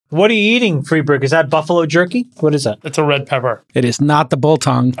What are you eating, Freeberg? Is that buffalo jerky? What is that? It's a red pepper. It is not the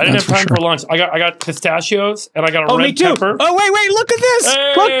biltong. I didn't have time for lunch. I got pistachios and I got a red me too. pepper. Oh, wait, look at this.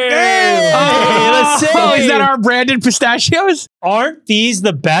 Hey! Look. Hey, let's see. Oh, is that our branded pistachios? Aren't these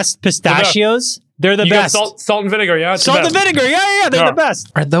the best pistachios? They're the You best. got salt and vinegar, yeah? It's the Salt and best. vinegar. Yeah, they're the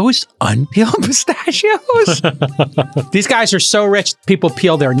best. Are those unpeeled pistachios? These guys are so rich, people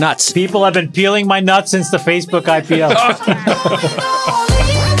peel their nuts. People have been peeling my nuts since the Facebook IPO.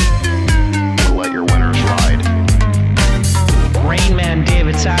 Let your winners ride. Rain Man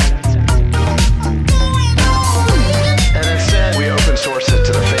David Sachs. And instead, we open source it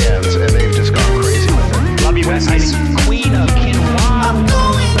to the fans, and they've just gone crazy with it. Love you, Besties. Queen of Quinoa.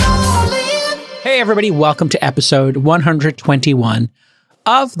 Hey, everybody. Welcome to episode 121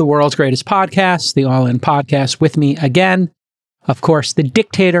 of the world's greatest podcast, the All In Podcast. With me again, of course, the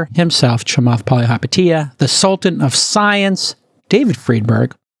dictator himself, Chamath Palihapitiya, the Sultan of Science, David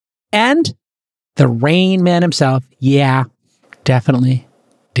Friedberg, and the Rain Man himself, yeah, definitely,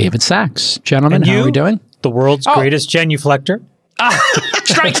 David Sachs. Gentlemen, how are we doing? The world's greatest genuflector.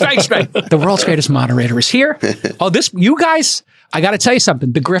 Strike. The world's greatest moderator is here. You guys, I got to tell you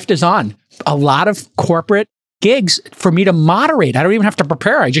something. The grift is on. A lot of corporate gigs for me to moderate. I don't even have to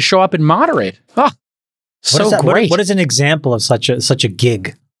prepare. I just show up and moderate. Oh, great. What is an example of such a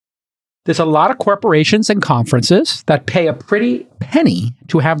gig? There's a lot of corporations and conferences that pay a pretty penny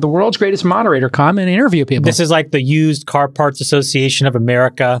to have the world's greatest moderator come and interview people. This is like the Used Car Parts Association of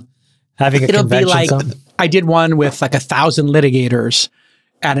America having a convention. It'll be like, I did one with like 1,000 litigators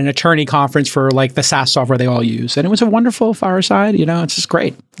at an attorney conference for like the SaaS software they all use. And it was a wonderful fireside. You know, it's just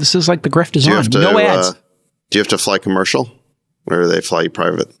great. This is like the grift is on. No ads. Do you have to fly commercial, or do they fly you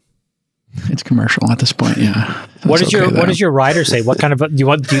private? It's commercial at this point, yeah. What does your rider say? What kind of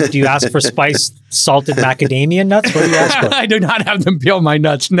do you ask for spiced salted macadamia nuts? What do you ask for? I do not have them peel my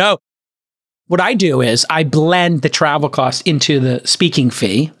nuts. No. What I do is I blend the travel costs into the speaking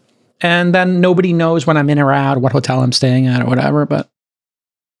fee, and then nobody knows when I'm in or out, what hotel I'm staying at, or whatever. But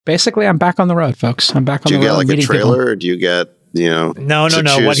basically, I'm back on the road, folks. I'm back on the road. Do you get like a trailer, or do you get No.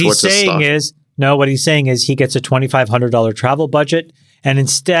 What he's saying is he gets a $2,500 travel budget, and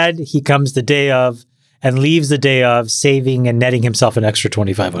instead he comes the day of and leaves the day of saving and netting himself an extra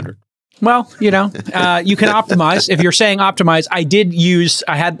 $2,500. Well, you can optimize. If you're saying optimize, I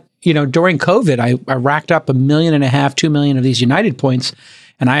had during COVID, I racked up 1.5 million, 2 million of these United points,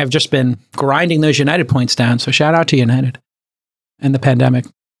 and I have just been grinding those United points down. So shout out to United and the pandemic.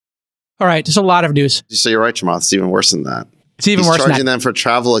 All right, there's a lot of news. So you're right, Chamath. It's even worse than that. It's even worse. He's charging them for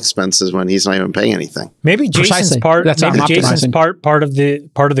travel expenses when he's not even paying anything. Maybe Jason's part. That's maybe Jason's part of the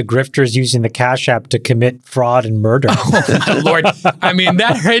grifters using the Cash App to commit fraud and murder. Oh my Lord! I mean,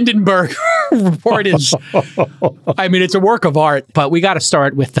 that Hindenburg report is. I mean, it's a work of art. But we got to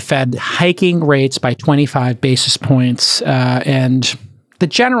start with the Fed hiking rates by 25 basis points, and the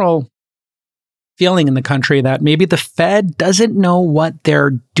general feeling in the country that maybe the Fed doesn't know what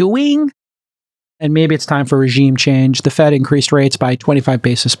they're doing. And maybe it's time for regime change. The Fed increased rates by 25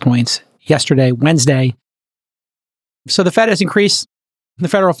 basis points yesterday, Wednesday. So the Fed has increased the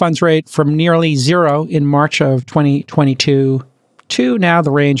federal funds rate from nearly zero in March of 2022 to now the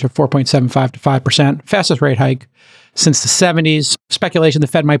range of 4.75 to 5%, fastest rate hike since the 70s. Speculation the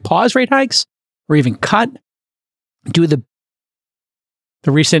Fed might pause rate hikes or even cut due to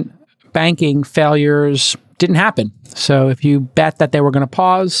the recent banking failures. Didn't happen. So if you bet that they were going to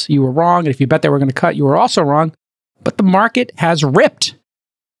pause, you were wrong. And if you bet they were going to cut, you were also wrong. But the market has ripped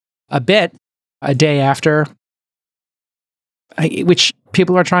a bit a day after, which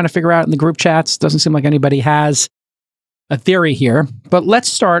people are trying to figure out in the group chats. Doesn't seem like anybody has a theory here. But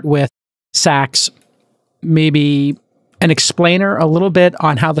let's start with Sachs, maybe an explainer a little bit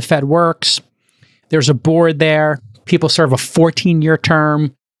on how the Fed works. There's a board there. People serve a 14-year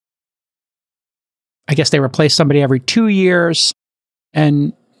term. I guess they replace somebody every 2 years.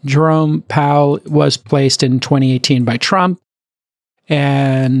 And Jerome Powell was placed in 2018 by Trump.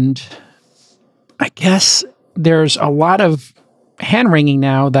 And I guess there's a lot of hand-wringing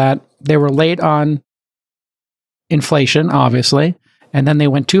now that they were late on inflation, obviously, and then they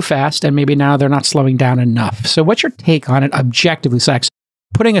went too fast, and maybe now they're not slowing down enough. So what's your take on it objectively, Sachs?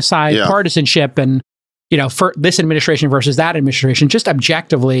 Putting aside partisanship and, for this administration versus that administration, just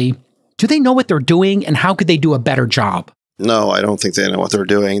objectively, do they know what they're doing, and how could they do a better job? No, I don't think they know what they're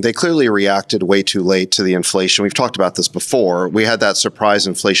doing. They clearly reacted way too late to the inflation. We've talked about this before. We had that surprise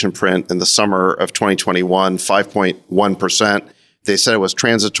inflation print in the summer of 2021, 5.1%. They said it was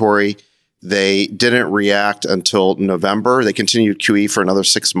transitory. They didn't react until November. They continued QE for another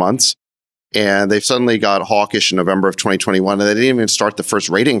 6 months. And they suddenly got hawkish in November of 2021, and they didn't even start the first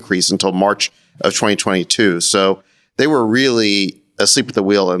rate increase until March of 2022. So they were really asleep at the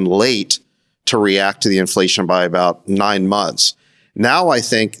wheel and late to react to the inflation by about 9 months. Now I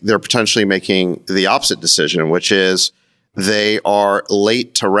think they're potentially making the opposite decision, which is they are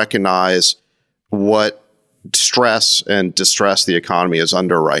late to recognize what stress and distress the economy is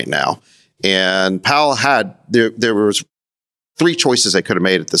under right now. And Powell had, there was 3 choices they could have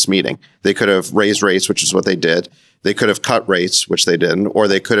made at this meeting. They could have raised rates, which is what they did. They could have cut rates, which they didn't, or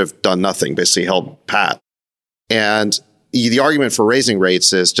they could have done nothing, basically held pat. And the argument for raising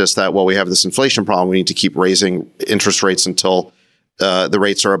rates is just that, well, we have this inflation problem. We need to keep raising interest rates until the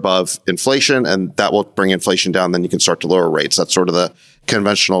rates are above inflation, and that will bring inflation down. Then you can start to lower rates. That's sort of the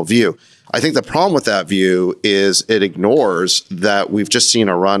conventional view. I think the problem with that view is it ignores that we've just seen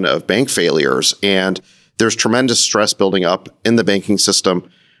a run of bank failures, and there's tremendous stress building up in the banking system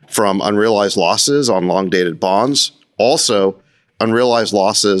from unrealized losses on long-dated bonds, also unrealized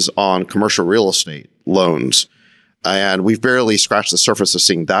losses on commercial real estate loans. And we've barely scratched the surface of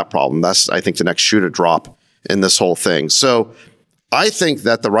seeing that problem. That's, I think, the next shoe to drop in this whole thing. So I think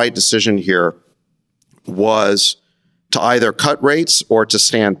that the right decision here was to either cut rates or to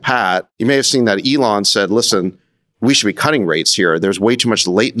stand pat. You may have seen that Elon said, listen, we should be cutting rates here. There's way too much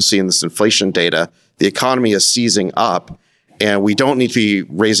latency in this inflation data. The economy is seizing up, and we don't need to be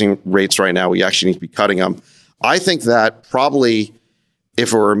raising rates right now. We actually need to be cutting them. I think that probably,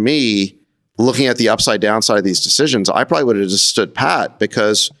 if it were me, looking at the upside downside of these decisions, I probably would have just stood pat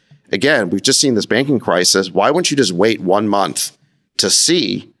because, again, we've just seen this banking crisis. Why wouldn't you just wait 1 month to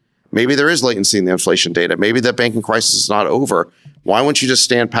see? Maybe there is latency in the inflation data. Maybe the banking crisis is not over. Why wouldn't you just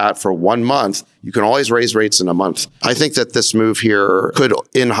stand pat for 1 month? You can always raise rates in a month. I think that this move here could,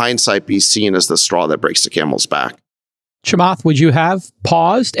 in hindsight, be seen as the straw that breaks the camel's back. Chamath, would you have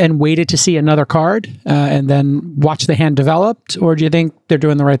paused and waited to see another card and then watch the hand developed? Or do you think they're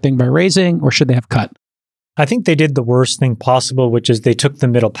doing the right thing by raising, or should they have cut? I think they did the worst thing possible, which is they took the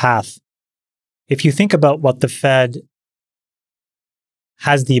middle path. If you think about what the Fed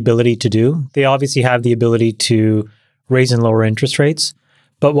has the ability to do, they obviously have the ability to raise and lower interest rates.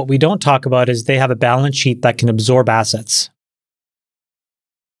 But what we don't talk about is they have a balance sheet that can absorb assets.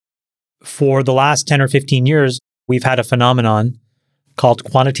 For the last 10 or 15 years, we've had a phenomenon called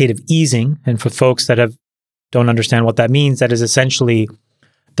quantitative easing. And for folks that don't understand what that means, that is essentially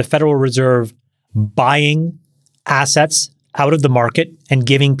the Federal Reserve buying assets out of the market and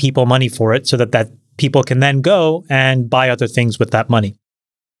giving people money for it so that people can then go and buy other things with that money.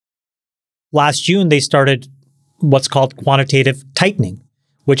 Last June, they started what's called quantitative tightening,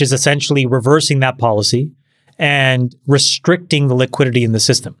 which is essentially reversing that policy and restricting the liquidity in the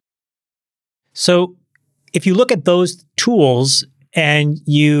system. So if you look at those tools and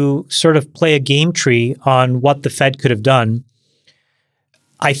you sort of play a game tree on what the Fed could have done,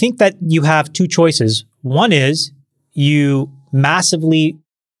 I think that you have 2 choices. One is you massively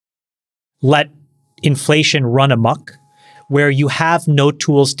let inflation run amok, where you have no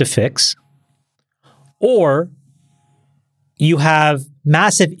tools to fix, or you have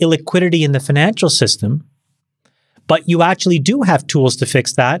massive illiquidity in the financial system, but you actually do have tools to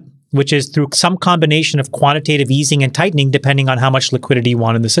fix that, which is through some combination of quantitative easing and tightening, depending on how much liquidity you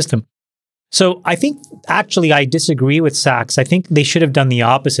want in the system. So I think actually I disagree with Sachs. I think they should have done the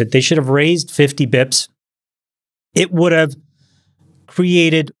opposite. They should have raised 50 bips. It would have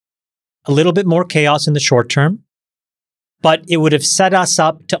created a little bit more chaos in the short term, but it would have set us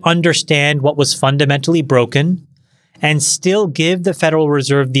up to understand what was fundamentally broken and still give the Federal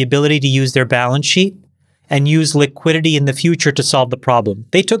Reserve the ability to use their balance sheet and use liquidity in the future to solve the problem.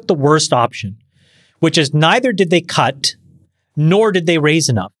 They took the worst option, which is neither did they cut, nor did they raise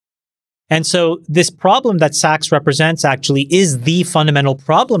enough. And so this problem that Sachs represents actually is the fundamental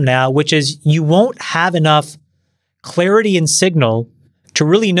problem now, which is you won't have enough clarity and signal to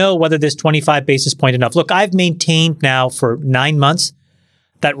really know whether this 25 basis point enough. Look, I've maintained now for 9 months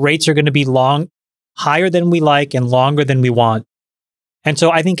that rates are going to be higher than we like and longer than we want. And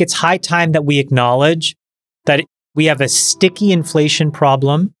so I think it's high time that we acknowledge that we have a sticky inflation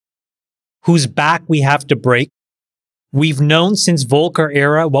problem whose back we have to break. We've known since Volcker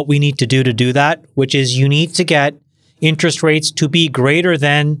era what we need to do that, which is you need to get interest rates to be greater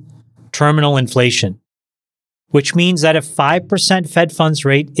than terminal inflation, which means that a 5% Fed funds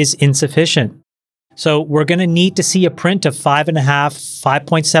rate is insufficient. So we're going to need to see a print of 5.5%,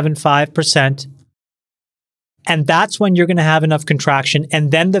 5.75%. And that's when you're going to have enough contraction.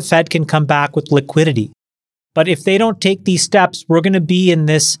 And then the Fed can come back with liquidity. But if they don't take these steps, we're going to be in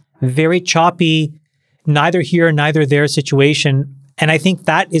this very choppy, neither here, neither there situation. And I think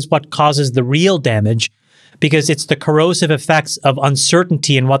that is what causes the real damage, because it's the corrosive effects of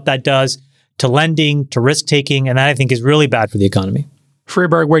uncertainty and what that does to lending, to risk taking. And that I think is really bad for the economy.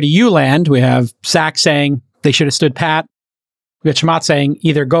 Freeberg, where do you land? We have Zach saying they should have stood pat. We got Chamath saying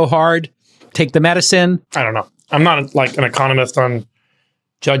either go hard, take the medicine. I don't know. I'm not like an economist on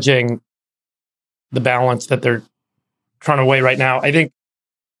judging the balance that they're trying to weigh right now. I think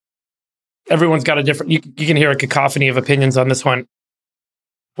everyone's got a different, you can hear a cacophony of opinions on this one.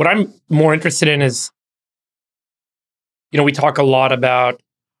 What I'm more interested in is, we talk a lot about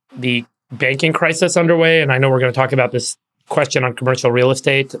the banking crisis underway, and I know we're going to talk about this question on commercial real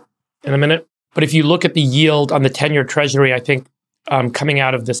estate in a minute. But if you look at the yield on the 10-year Treasury, I think coming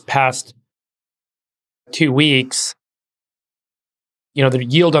out of this past 2 weeks, the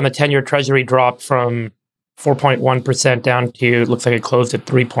yield on the 10-year Treasury dropped from 4.1% down to, looks like it closed at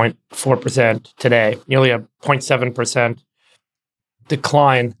 3.4% today, nearly a 0.7%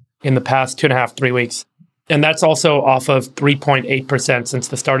 decline in the past 2.5, 3 weeks. And that's also off of 3.8% since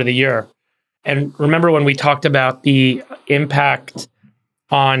the start of the year. And remember when we talked about the impact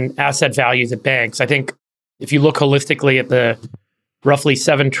on asset values at banks, I think if you look holistically at the roughly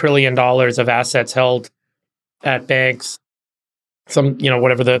 $7 trillion of assets held at banks,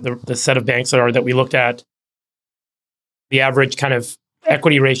 whatever the set of banks are that we looked at, the average kind of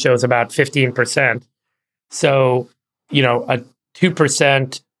equity ratio is about 15%. So, a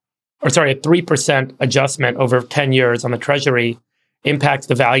 3% adjustment over 10 years on the Treasury impacts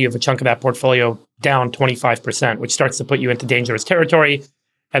the value of a chunk of that portfolio down 25%, which starts to put you into dangerous territory.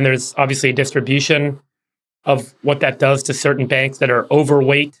 And there's obviously a distribution of what that does to certain banks that are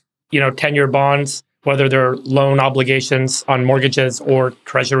overweight, 10-year bonds, whether they're loan obligations on mortgages or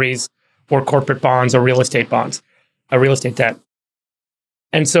treasuries or corporate bonds or real estate bonds, real estate debt.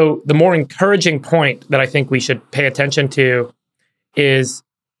 And so the more encouraging point that I think we should pay attention to is,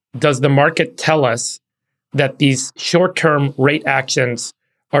 does the market tell us that these short-term rate actions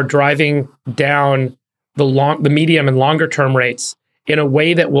are driving down the medium and longer-term rates in a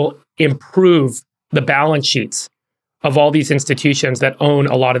way that will improve the balance sheets of all these institutions that own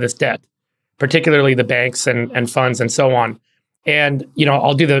a lot of this debt, particularly the banks and funds and so on? And,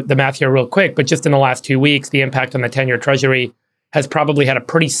 I'll do the math here real quick, but just in the last 2 weeks, the impact on the 10-year Treasury has probably had a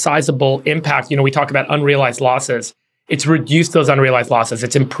pretty sizable impact. We talk about unrealized losses. It's reduced those unrealized losses.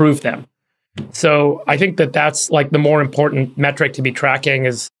 It's improved them. So I think that's like the more important metric to be tracking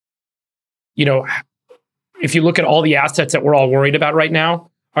is, if you look at all the assets that we're all worried about right now,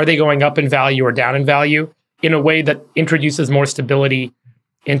 are they going up in value or down in value in a way that introduces more stability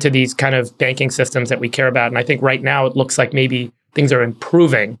into these kind of banking systems that we care about? And I think right now it looks like maybe things are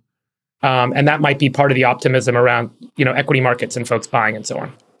improving. And that might be part of the optimism around, equity markets and folks buying and so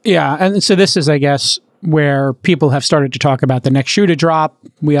on. Yeah. And so this is, I guess, where people have started to talk about the next shoe to drop.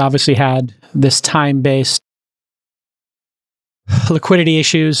 We obviously had this time-based liquidity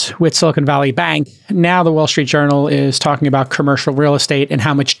issues with Silicon Valley Bank. Now the Wall Street Journal is talking about commercial real estate and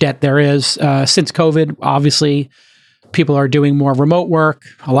how much debt there is. Since COVID, obviously, people are doing more remote work.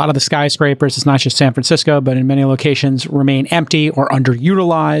 A lot of the skyscrapers, it's not just San Francisco, but in many locations, remain empty or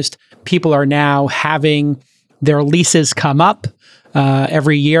underutilized. People are now having their leases come up.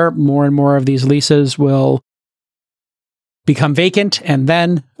 Every year, more and more of these leases will become vacant, and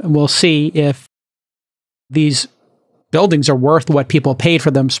then we'll see if these buildings are worth what people paid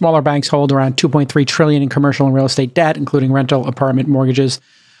for them. Smaller banks hold around $2.3 trillion in commercial and real estate debt, including rental apartment mortgages.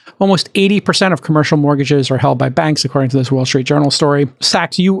 Almost 80% of commercial mortgages are held by banks, according to this Wall Street Journal story.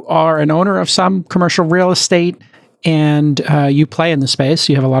 Sachs, you are an owner of some commercial real estate, and you play in the space.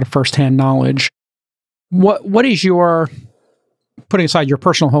 You have a lot of firsthand knowledge. What is your, putting aside your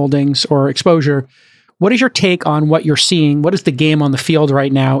personal holdings or exposure, what is your take on what you're seeing? What is the game on the field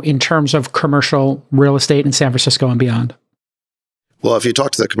right now in terms of commercial real estate in San Francisco and beyond? Well, if you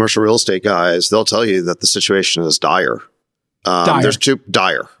talk to the commercial real estate guys, they'll tell you that the situation is dire. There's two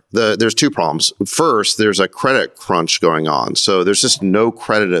problems. First, there's a credit crunch going on. So there's just no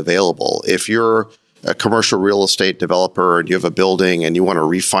credit available. If you're a commercial real estate developer and you have a building and you want to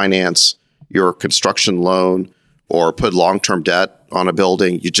refinance your construction loan or put long-term debt on a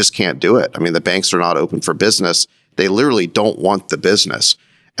building, you just can't do it. I mean, the banks are not open for business. They literally don't want the business.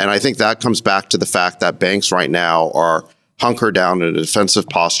 And I think that comes back to the fact that banks right now are hunkered down in a defensive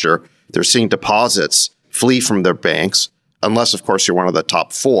posture. They're seeing deposits flee from their banks, unless, of course, you're one of the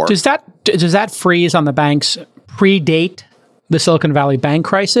top four. Does that freeze on the banks predate the Silicon Valley Bank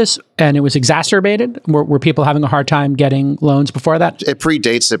crisis, and it was exacerbated? Were people having a hard time getting loans before that? It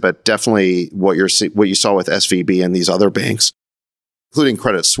predates it, but definitely what you saw with SVB and these other banks, including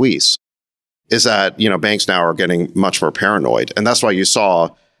Credit Suisse, is that, banks now are getting much more paranoid. And that's why you saw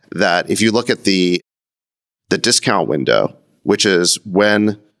that if you look at the discount window, which is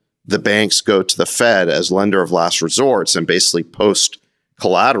when the banks go to the Fed as lender of last resorts and basically post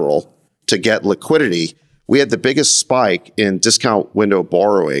collateral to get liquidity, we had the biggest spike in discount window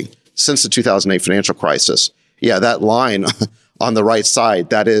borrowing since the 2008 financial crisis. Yeah, that line on the right side,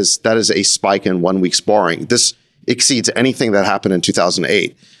 that is a spike in 1 week's borrowing. This exceeds anything that happened in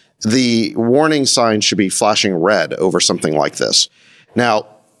 2008. The warning sign should be flashing red over something like this. Now,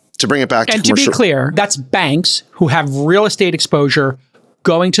 to bring it back to commercial... And to be clear, that's banks who have real estate exposure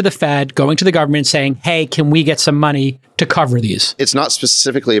going to the Fed, going to the government saying, hey, can we get some money to cover these? It's not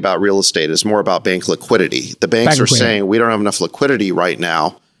specifically about real estate. It's more about bank liquidity. The banks are saying we don't have enough liquidity right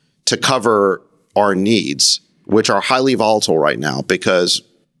now to cover our needs, which are highly volatile right now because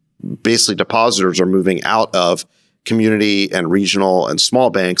basically depositors are moving out of community and regional and small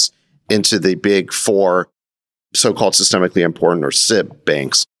banks into the big four so-called systemically important or SIB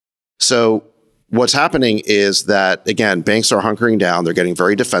banks. So what's happening is that, again, banks are hunkering down. They're getting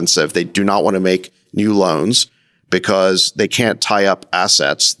very defensive. They do not want to make new loans because they can't tie up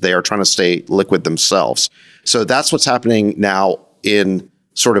assets. They are trying to stay liquid themselves. So that's what's happening now in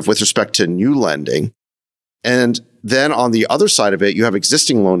sort of with respect to new lending. And then on the other side of it, you have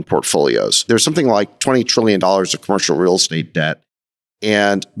existing loan portfolios. There's something like $20 trillion of commercial real estate debt.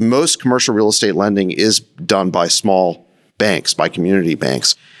 And most commercial real estate lending is done by small banks, by community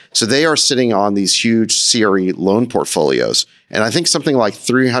banks. So they are sitting on these huge CRE loan portfolios. And I think something like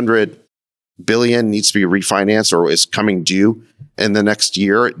 300 billion needs to be refinanced or is coming due in the next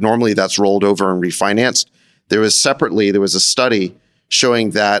year. Normally that's rolled over and refinanced. There was a study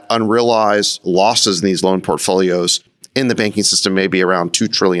showing that unrealized losses in these loan portfolios in the banking system may be around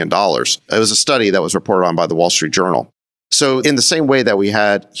 $2 trillion. It was a study that was reported on by the Wall Street Journal. So in the same way that we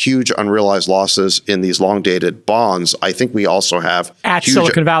had huge unrealized losses in these long-dated bonds, I think we also have at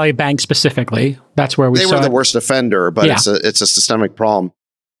Silicon Valley Bank specifically. That's where they were the worst offender, but it's a systemic problem.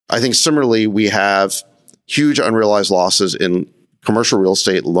 I think similarly, we have huge unrealized losses in commercial real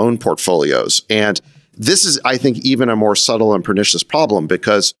estate loan portfolios. And this is, I think, even a more subtle and pernicious problem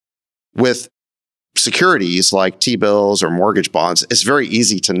because with securities like T-bills or mortgage bonds, it's very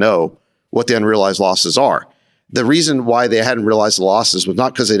easy to know what the unrealized losses are. The reason why they hadn't realized the losses was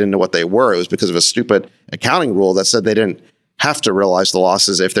not because they didn't know what they were. It was because of a stupid accounting rule that said they didn't have to realize the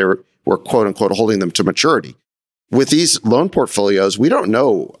losses if they were quote unquote holding them to maturity. With these loan portfolios, we don't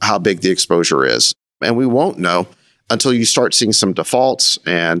know how big the exposure is. And we won't know until you start seeing some defaults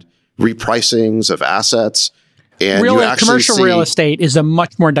and repricings of assets. And commercial real estate is a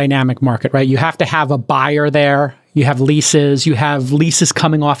much more dynamic market, right? You have to have a buyer there. You have leases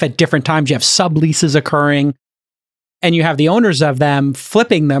coming off at different times. You have subleases occurring. And you have the owners of them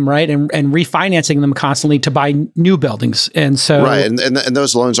flipping them, right, and refinancing them constantly to buy new buildings. And so, right, and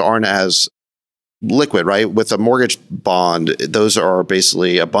those loans aren't as liquid, right? With a mortgage bond, those are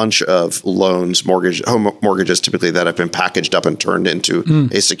basically a bunch of loans, home mortgages typically that have been packaged up and turned into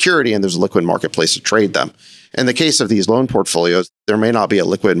a security, and there's a liquid marketplace to trade them. In the case of these loan portfolios, there may not be a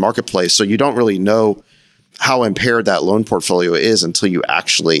liquid marketplace, so you don't really know how impaired that loan portfolio is until you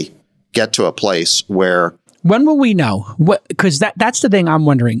actually get to a place where... When will we know? Because that's the thing I'm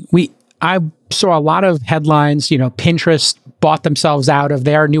wondering. I saw a lot of headlines, Pinterest bought themselves out of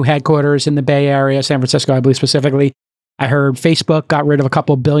their new headquarters in the Bay Area, San Francisco, I believe specifically. I heard Facebook got rid of a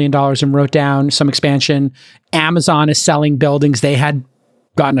couple $1 billion and wrote down some expansion. Amazon is selling buildings. They had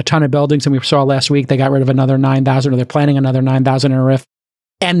gotten a ton of buildings, and we saw last week they got rid of another 9,000, or they're planning another 9,000 in a RIF,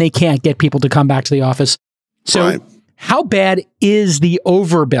 and they can't get people to come back to the office. So right. How bad is the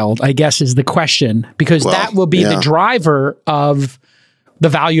overbuild, I guess, is the question, because that will be the driver of the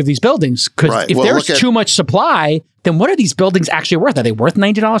value of these buildings. Because if there's too much supply, then what are these buildings actually worth? Are they worth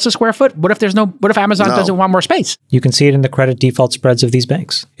 $90 a square foot? What if Amazon doesn't want more space? You can see it in the credit default spreads of these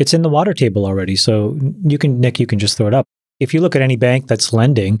banks. It's in the water table already. So Nick, you can just throw it up. If you look at any bank that's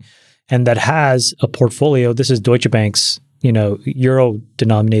lending and that has a portfolio, this is Deutsche Bank's,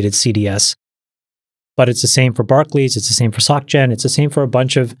 euro-denominated CDS. But it's the same for Barclays, it's the same for SocGen, it's the same for a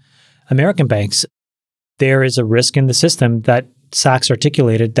bunch of American banks. There is a risk in the system that Sachs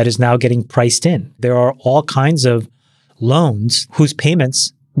articulated that is now getting priced in. There are all kinds of loans whose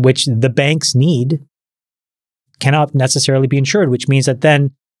payments, which the banks need, cannot necessarily be insured, which means that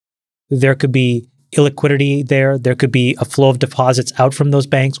then there could be illiquidity there. There could be a flow of deposits out from those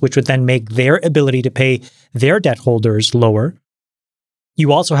banks, which would then make their ability to pay their debt holders lower.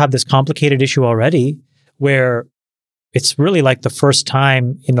 You also have this complicated issue already where it's really like the first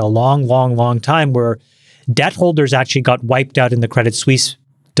time in a long, long, long time where debt holders actually got wiped out in the Credit Suisse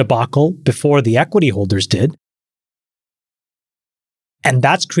debacle before the equity holders did. And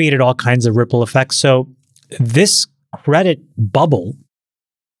that's created all kinds of ripple effects. So this credit bubble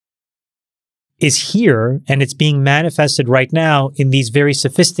is here, and it's being manifested right now in these very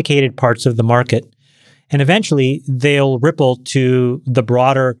sophisticated parts of the market. And eventually they'll ripple to the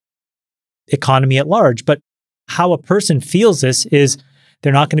broader economy at large. But how a person feels this is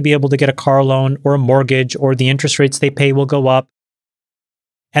they're not going to be able to get a car loan or a mortgage, or the interest rates they pay will go up.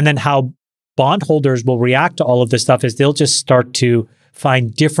 And then how bondholders will react to all of this stuff is they'll just start to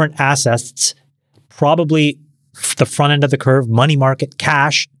find different assets, probably the front end of the curve, money market,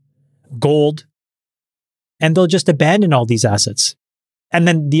 cash, gold, and they'll just abandon all these assets. And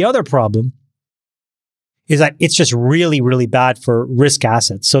then the other problem is that it's just really, really bad for risk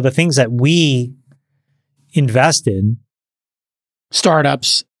assets. So the things that we invest in,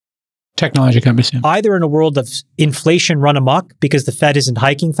 startups, technology companies, either in a world of inflation run amok because the Fed isn't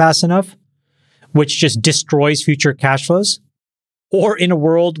hiking fast enough, which just destroys future cash flows, or in a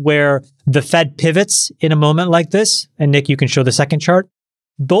world where the Fed pivots in a moment like this, and Nick, you can show the second chart,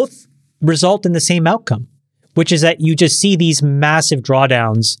 both result in the same outcome, which is that you just see these massive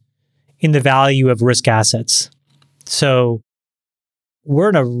drawdowns in the value of risk assets. So we're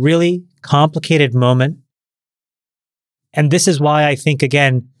in a really complicated moment. And this is why I think,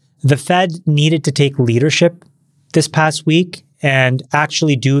 again, the Fed needed to take leadership this past week and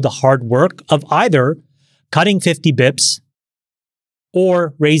actually do the hard work of either cutting 50 bips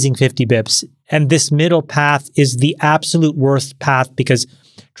or raising 50 bips. And this middle path is the absolute worst path, because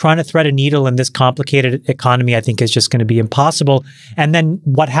trying to thread a needle in this complicated economy, I think, is just going to be impossible. And then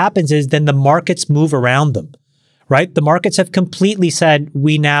what happens is then the markets move around them, right? The markets have completely said,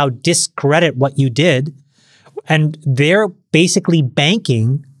 we now discredit what you did. And they're basically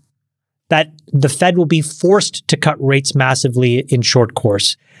banking that the Fed will be forced to cut rates massively in short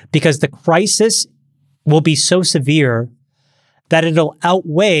course, because the crisis will be so severe that it'll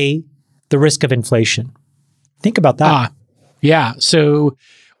outweigh the risk of inflation. Think about that. Yeah. So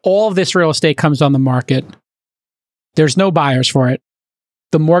all of this real estate comes on the market. There's no buyers for it.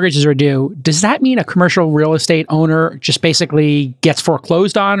 The mortgages are due. Does that mean a commercial real estate owner just basically gets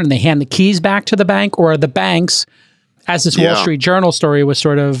foreclosed on and they hand the keys back to the bank? Or are the banks, as this Wall Street Journal story was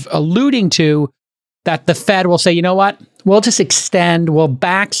sort of alluding to, that the Fed will say, you know what, we'll just extend, we'll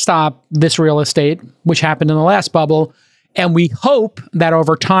backstop this real estate, which happened in the last bubble, and we hope that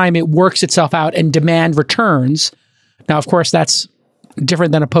over time it works itself out and demand returns. Now, of course, that's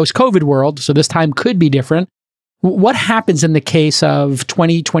different than a post-COVID world, so this time could be different. What happens in the case of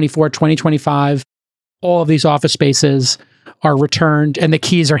 2024, 2025, all of these office spaces are returned and the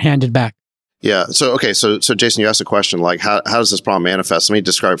keys are handed back? Yeah. So, okay. So Jason, you asked a question like, how does this problem manifest? Let me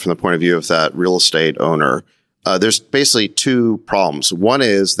describe it from the point of view of that real estate owner. There's basically two problems. One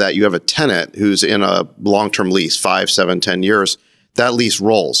is that you have a tenant who's in a long-term lease, 5, 7, 10 years. That lease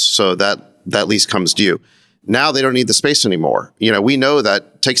rolls. So that lease comes due. Now they don't need the space anymore. You know, we know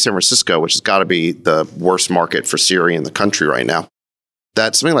that, take San Francisco, which has got to be the worst market for CRE in the country right now,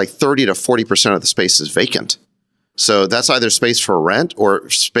 that something like 30 to 40% of the space is vacant. So that's either space for rent or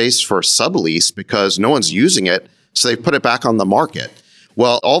space for sublease because no one's using it. So they put it back on the market.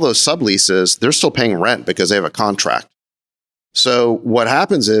 Well, all those subleases, they're still paying rent because they have a contract. So what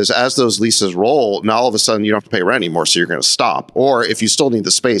happens is as those leases roll, now all of a sudden you don't have to pay rent anymore. So you're going to stop. Or if you still need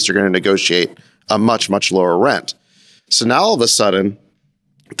the space, you're going to negotiate a much, much lower rent. So now all of a sudden,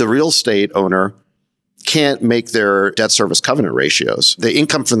 the real estate owner can't make their debt service covenant ratios. The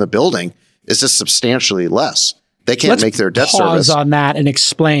income from the building is just substantially less. They can't make their debt service. Let's pause on that and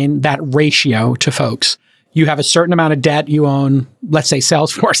explain that ratio to folks. You have a certain amount of debt you own, let's say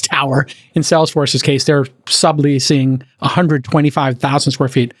Salesforce Tower. In Salesforce's case, they're subleasing 125,000 square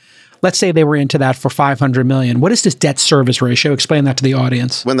feet. Let's say they were into that for $500 million. What is this debt service ratio? Explain that to the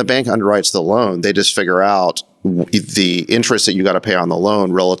audience. When the bank underwrites the loan, they just figure out the interest that you got to pay on the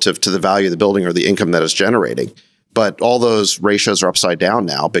loan relative to the value of the building or the income that it's generating. But all those ratios are upside down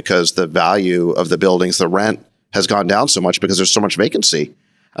now because the value of the buildings, the rent has gone down so much because there's so much vacancy.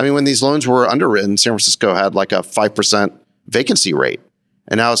 I mean, when these loans were underwritten, San Francisco had like a 5% vacancy rate.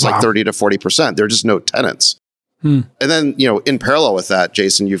 And now it's like 30 to 40%. There are just no tenants. And then, you know, in parallel with that,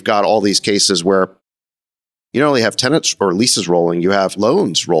 Jason, you've got all these cases where you not only have tenants or leases rolling, you have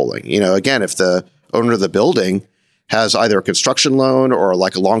loans rolling. You know, again, if the owner of the building has either a construction loan or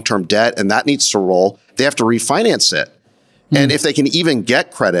like a long-term debt and that needs to roll, they have to refinance it. And if they can even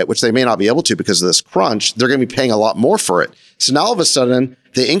get credit, which they may not be able to because of this crunch, they're going to be paying a lot more for it. So now all of a sudden,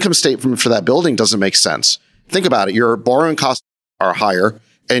 the income statement for that building doesn't make sense. Think about it. Your borrowing costs are higher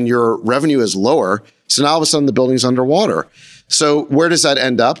and your revenue is lower. So now all of a sudden the building's underwater. So where does that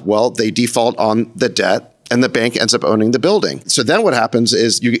end up? Well, they default on the debt and the bank ends up owning the building. So then what happens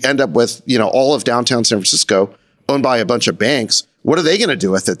is you end up with, all of downtown San Francisco owned by a bunch of banks. What are they going to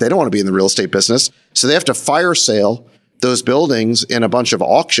do with it? They don't want to be in the real estate business. So they have to fire sale those buildings in a bunch of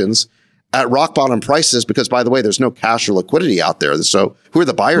auctions at rock bottom prices because, by the way, there's no cash or liquidity out there. So who are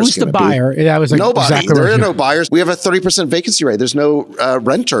the buyers? Who's the buyer? That was nobody. Exactly there are no buyers. We have a 30% vacancy rate. There's no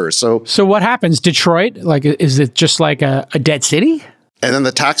renters. So what happens? Detroit, is it just like a dead city? And then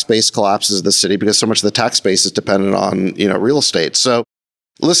the tax base collapses in the city because so much of the tax base is dependent on real estate. So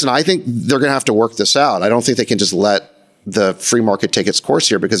listen, I think they're going to have to work this out. I don't think they can just let the free market take its course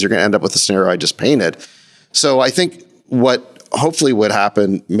here because you're going to end up with the scenario I just painted. So I think what hopefully would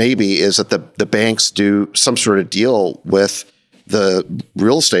happen maybe is that the banks do some sort of deal with the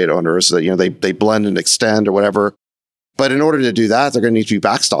real estate owners that, they blend and extend or whatever. But in order to do that, they're going to need to be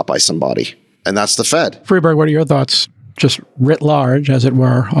backstopped by somebody. And that's the Fed. Freeberg, what are your thoughts? Just writ large, as it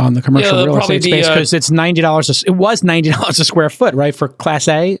were, on the commercial real estate space, because it's $90. It was $90 a square foot, right, for Class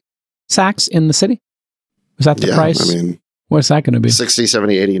A Saks in the city? Was that the price? I mean, what's that going to be? 60,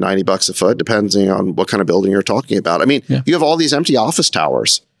 70, 80, 90 bucks a foot, depending on what kind of building you're talking about. I mean, you have all these empty office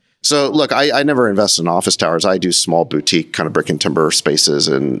towers. So look, I never invest in office towers. I do small boutique kind of brick and timber spaces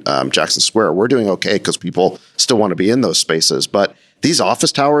in Jackson Square. We're doing okay because people still want to be in those spaces. But these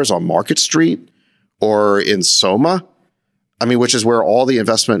office towers on Market Street or in Soma, which is where all the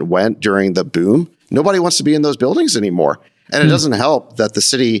investment went during the boom, nobody wants to be in those buildings anymore. And it doesn't help that the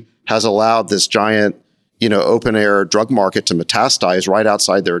city has allowed this giant open air drug market to metastasize right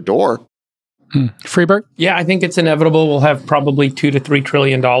outside their door. Freeberg? Yeah, I think it's inevitable. We'll have probably $2 to $3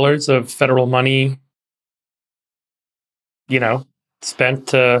 trillion of federal money, spent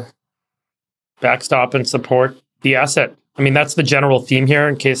to backstop and support the asset. That's the general theme here,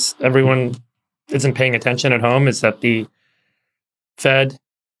 in case everyone isn't paying attention at home, is that the Fed,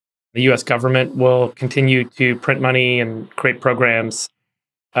 the U.S. government, will continue to print money and create programs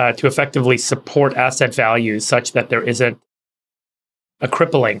to effectively support asset values such that there isn't a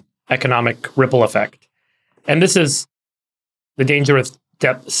crippling economic ripple effect. And this is the dangerous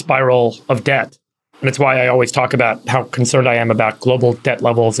debt spiral of debt. And it's why I always talk about how concerned I am about global debt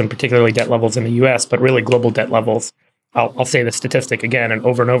levels, and particularly debt levels in the U.S., but really global debt levels. I'll say the statistic again and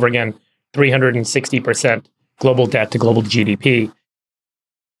over again, 360% global debt to global GDP.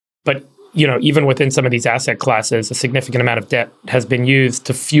 But even within some of these asset classes, a significant amount of debt has been used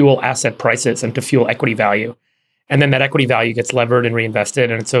to fuel asset prices and to fuel equity value. And then that equity value gets levered and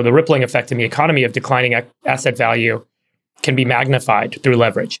reinvested. And so the rippling effect in the economy of declining asset value can be magnified through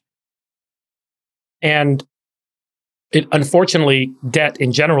leverage. And unfortunately, debt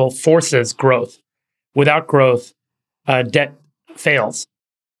in general forces growth. Without growth, debt fails.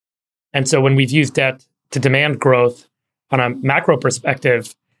 And so when we've used debt to demand growth on a macro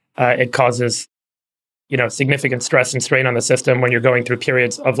perspective, it causes, significant stress and strain on the system when you're going through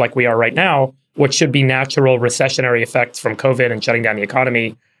periods of like we are right now, what should be natural recessionary effects from COVID and shutting down the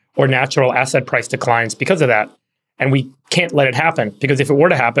economy, or natural asset price declines because of that. And we can't let it happen, because if it were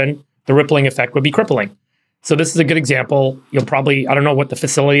to happen, the rippling effect would be crippling. So this is a good example. You'll probably, I don't know what the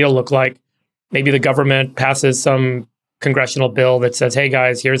facility will look like. Maybe the government passes some congressional bill that says, hey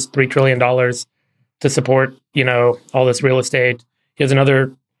guys, here's $3 trillion to support, all this real estate. Here's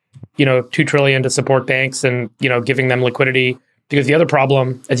another $2 trillion to support banks and, giving them liquidity. Because the other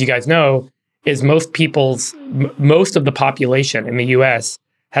problem, as you guys know, is most of the population in the US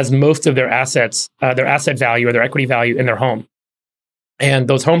has most of their assets, their asset value or their equity value in their home. And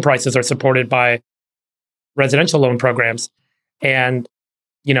those home prices are supported by residential loan programs. And,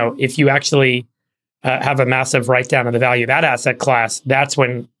 if you actually have a massive write down of the value of that asset class, that's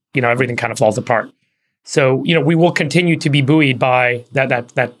when, everything kind of falls apart. So, we will continue to be buoyed by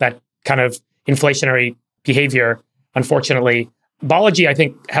that kind of inflationary behavior. Unfortunately, Balaji, I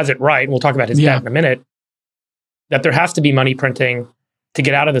think, has it right. We'll talk about his debt in a minute, that there has to be money printing to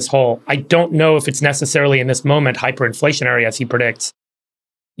get out of this hole. I don't know if it's necessarily in this moment hyperinflationary, as he predicts.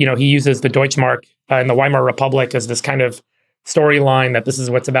 He uses the Deutschmark and the Weimar Republic as this kind of storyline that this is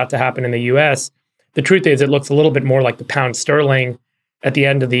what's about to happen in the US. The truth is, it looks a little bit more like the pound sterling at the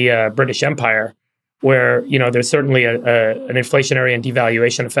end of the British Empire, where, there's certainly an inflationary and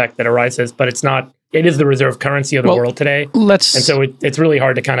devaluation effect that arises, but it is the reserve currency of the world today. And so it's really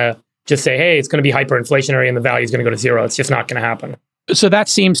hard to kind of just say, hey, it's going to be hyperinflationary and the value is going to go to zero. It's just not going to happen. So that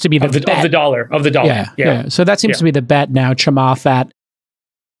seems to be the bet. Of the dollar. Yeah. So that seems to be the bet now, Chamath, that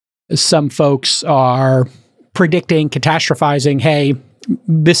some folks are predicting, catastrophizing, hey,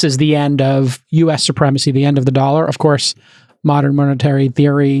 this is the end of U.S. supremacy, the end of the dollar. Of course, Modern monetary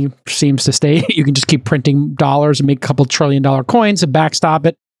theory seems to state you can just keep printing dollars and make a couple $1 trillion coins and backstop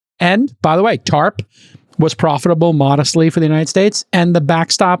it. And by the way, TARP was profitable modestly for the United States, and the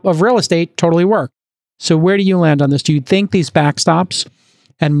backstop of real estate totally worked. So where do you land on this? Do you think these backstops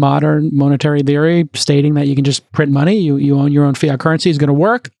and modern monetary theory stating that you can just print money, you own your own fiat currency, is going to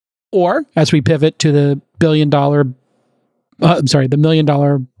work? Or as we pivot to the $1 billion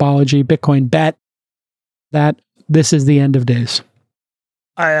Balaji Bitcoin bet, that this is the end of days?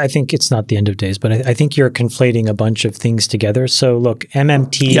 I think it's not the end of days, but I think you're conflating a bunch of things together. So look,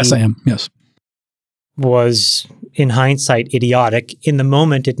 MMT Yes, I am. Yes. was, in hindsight, idiotic. In the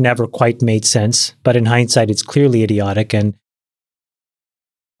moment, it never quite made sense, but in hindsight, it's clearly idiotic. And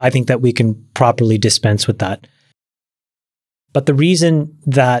I think that we can properly dispense with that. But the reason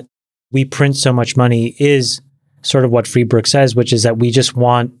that we print so much money is sort of what Freeberg says, which is that we just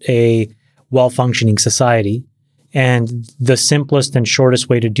want a well-functioning society. And the simplest and shortest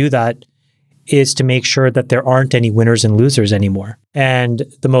way to do that is to make sure that there aren't any winners and losers anymore. And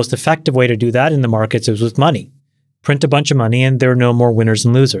the most effective way to do that in the markets is with money. Print a bunch of money and there are no more winners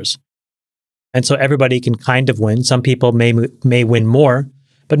and losers. And so everybody can kind of win. Some people may win more,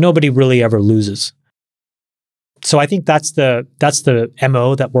 but nobody really ever loses. So I think that's the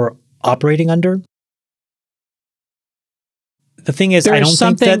MO that we're operating under. The thing is, I don't think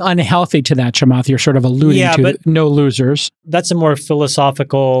something unhealthy to that, Chamath. You're sort of alluding to but no losers. That's a more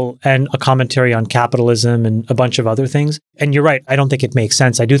philosophical and a commentary on capitalism and a bunch of other things. And you're right. I don't think it makes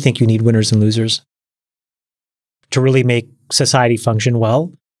sense. I do think you need winners and losers to really make society function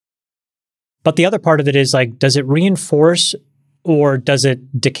well. But the other part of it is like, does it reinforce or does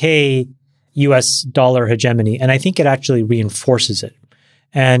it decay US dollar hegemony? And I think it actually reinforces it.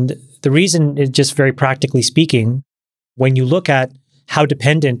 And the reason is just very practically speaking, when you look at how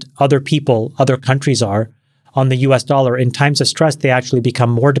dependent other people, other countries are on the US dollar, in times of stress, they actually become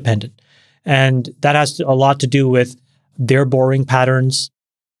more dependent. And that has a lot to do with their borrowing patterns,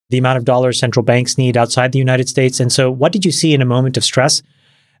 the amount of dollars central banks need outside the United States. And so what did you see in a moment of stress?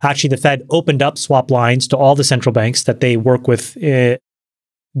 Actually, the Fed opened up swap lines to all the central banks that they work with,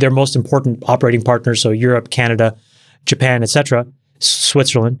 their most important operating partners, so Europe, Canada, Japan, etc.,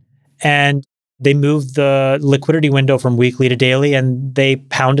 Switzerland. And they moved the liquidity window from weekly to daily, and they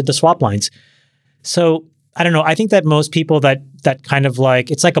pounded the swap lines. So I don't know. I think that most people that kind of like,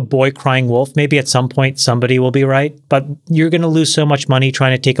 it's like a boy crying wolf. Maybe at some point somebody will be right, but you're going to lose so much money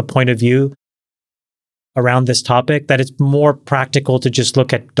trying to take a point of view around this topic that it's more practical to just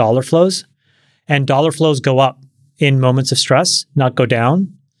look at dollar flows. And dollar flows go up in moments of stress, not go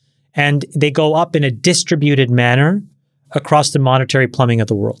down. And they go up in a distributed manner across the monetary plumbing of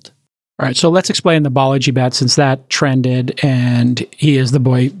the world. All right, so let's explain the Balaji bet, since that trended, and he is the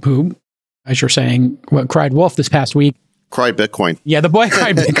boy who, as you're saying, cried wolf this past week. Cried Bitcoin. Yeah, the boy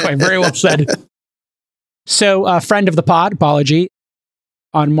cried Bitcoin. Very well said. So a friend of the pod, Balaji,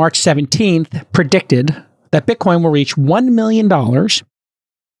 on March 17th, predicted that Bitcoin will reach $1 million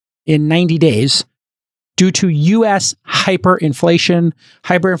in 90 days due to U.S. hyperinflation.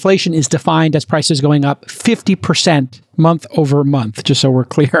 Hyperinflation is defined as prices going up 50% month over month, just so we're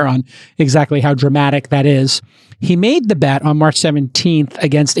clear on exactly how dramatic that is. He made the bet on March 17th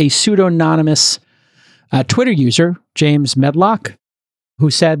against a pseudonymous Twitter user, James Medlock, who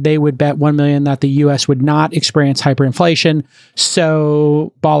said they would bet 1 million that the U.S. would not experience hyperinflation.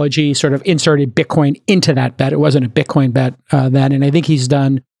 So Balaji sort of inserted Bitcoin into that bet. It wasn't a Bitcoin bet then, and I think he's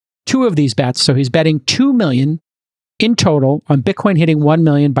done 2 of these bets. So he's betting 2 million in total on Bitcoin hitting 1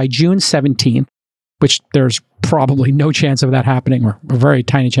 million by June 17th, which there's probably no chance of that happening, or a very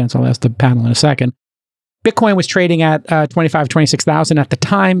tiny chance. I'll ask the panel in a second. Bitcoin was trading at 26,000 at the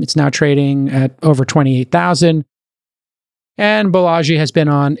time. It's now trading at over 28,000. And Balaji has been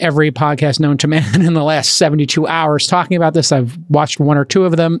on every podcast known to man in the last 72 hours talking about this. I've watched 1 or 2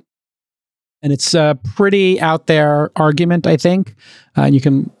 of them. And it's a pretty out there argument, I think. You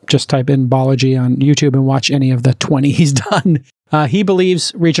can just type in Balaji on YouTube and watch any of the 20 he's done. He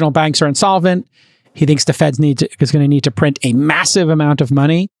believes regional banks are insolvent. He thinks the Fed's is going to need to print a massive amount of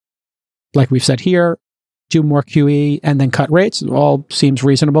money, like we've said here, do more QE, and then cut rates. It all seems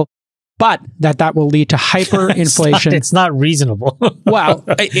reasonable. But that will lead to hyperinflation. It's not reasonable. Well,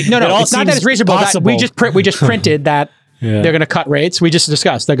 no, it's not that it's reasonable. That we just printed that. Yeah. They're going to cut rates. We just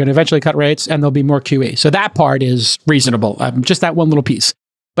discussed they're going to eventually cut rates and there'll be more QE. So that part is reasonable. Just that one little piece.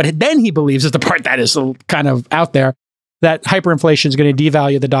 But then he believes is the part that is kind of out there, that hyperinflation is going to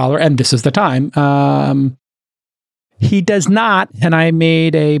devalue the dollar, and this is the time. He does not, and I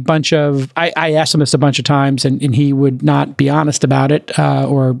made a bunch of, I asked him this a bunch of times, and he would not be honest about it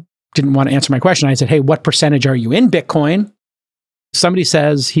or didn't want to answer my question. I said, hey, what percentage are you in Bitcoin? somebody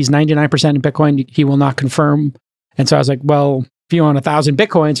says he's 99% in Bitcoin, he will not confirm. And so I was like, well, if you own 1,000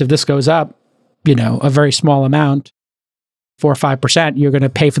 Bitcoins, if this goes up, a very small amount, 4 or 5%, you're going to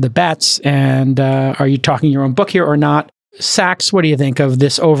pay for the bets. And are you talking your own book here or not? Sachs, what do you think of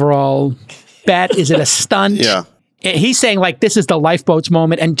this overall bet? Is it a stunt? Yeah. He's saying like this is the lifeboats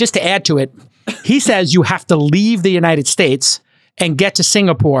moment. And just to add to it, he says you have to leave the United States and get to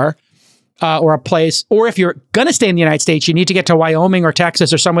Singapore or a place, or if you're going to stay in the United States, you need to get to Wyoming or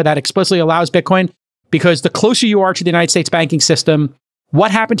Texas or somewhere that explicitly allows Bitcoin, because the closer you are to the United States banking system, what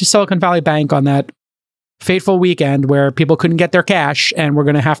happened to Silicon Valley Bank on that fateful weekend where people couldn't get their cash and we're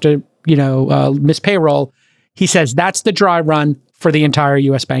going to have to, miss payroll? He says that's the dry run for the entire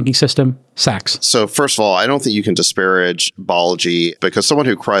U.S. banking system. Sachs. So first of all, I don't think you can disparage Balaji, because someone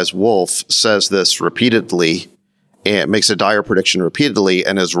who cries wolf says this repeatedly and makes a dire prediction repeatedly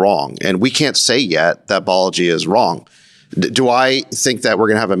and is wrong. And we can't say yet that Balaji is wrong. Do I think that we're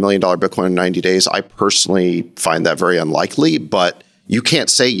going to have $1 million Bitcoin in 90 days? I personally find that very unlikely, but you can't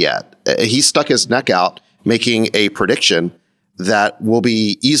say yet. He stuck his neck out making a prediction that will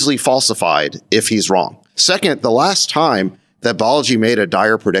be easily falsified if he's wrong. Second, the last time that Balaji made a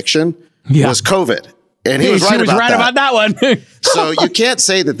dire prediction was COVID. And he was right about that one. So you can't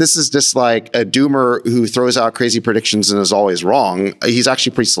say that this is just like a doomer who throws out crazy predictions and is always wrong. He's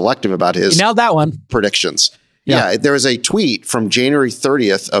actually pretty selective about his nailed that one. Predictions. Yeah, there was a tweet from January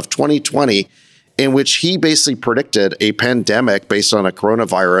 30th of 2020 in which he basically predicted a pandemic based on a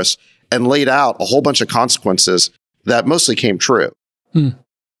coronavirus and laid out a whole bunch of consequences that mostly came true.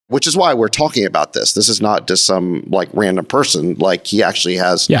 Which is why we're talking about this. This is not just some like random person. Like he actually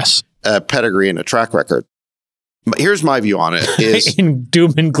has a pedigree and a track record. But here's my view on it: is in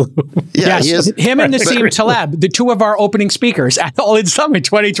doom and gloom. Yeah, yes, he is, him and Nassim Taleb, the two of our opening speakers at All In Summit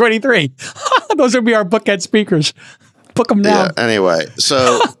 2023. Those will be our bookend speakers. Book them now. Yeah, anyway,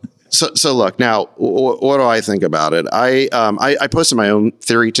 so look now. What do I think about it? I posted my own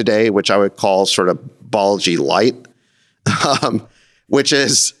theory today, which I would call sort of Balaji light, which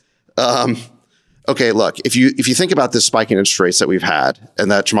is. Okay, look, if you think about this spike in interest rates that we've had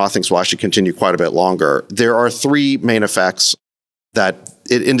and that Chamath thinks will actually continue quite a bit longer, there are three main effects that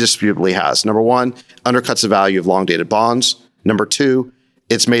it indisputably has. Number one, undercuts the value of long-dated bonds. Number two,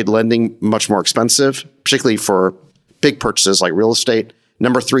 it's made lending much more expensive, particularly for big purchases like real estate.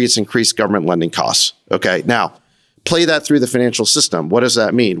 Number three, it's increased government lending costs. Okay, now, play that through the financial system. What does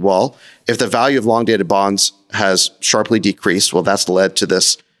that mean? Well, if the value of long-dated bonds has sharply decreased, well, that's led to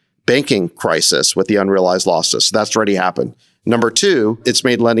this banking crisis with the unrealized losses. So that's already happened. Number two, it's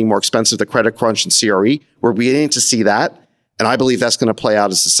made lending more expensive, the credit crunch and CRE. We're beginning to see that. And I believe that's going to play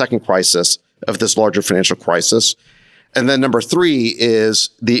out as the second crisis of this larger financial crisis. And then number three is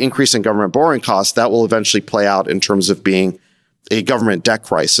the increase in government borrowing costs. That will eventually play out in terms of being a government debt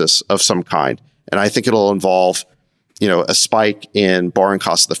crisis of some kind. And I think it'll involve, a spike in borrowing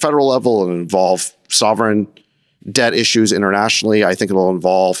costs at the federal level and involve sovereign debt issues internationally. I think it'll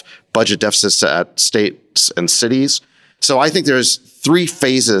involve budget deficits at states and cities. So I think there's three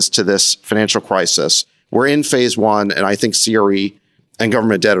phases to this financial crisis. We're in phase one, and I think CRE and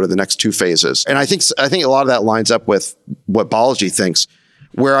government debt are the next two phases. And I think a lot of that lines up with what Balaji thinks.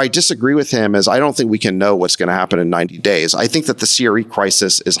 Where I disagree with him is I don't think we can know what's going to happen in 90 days. I think that the CRE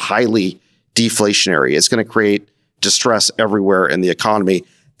crisis is highly deflationary. It's going to create distress everywhere in the economy.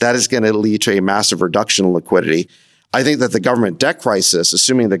 That is going to lead to a massive reduction in liquidity. I think that the government debt crisis,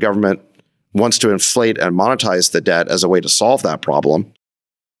 assuming the government wants to inflate and monetize the debt as a way to solve that problem,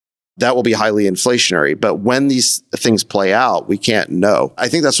 that will be highly inflationary. But when these things play out, we can't know. I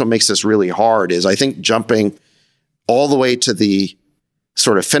think that's what makes this really hard is I think jumping all the way to the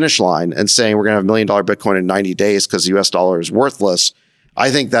sort of finish line and saying we're going to have $1 million Bitcoin in 90 days because the US dollar is worthless, I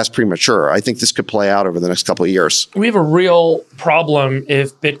think that's premature. I think this could play out over the next couple of years. We have a real problem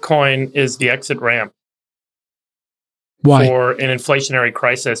if Bitcoin is the exit ramp. Why? For an inflationary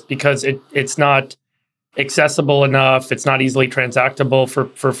crisis, because it's not accessible enough. It's not easily transactable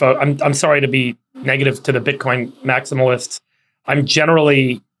for folks. I'm sorry to be negative to the Bitcoin maximalists. I'm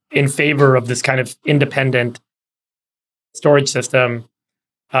generally in favor of this kind of independent storage system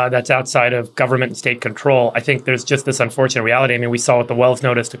that's outside of government and state control. I think there's just this unfortunate reality. I mean, we saw with the Wells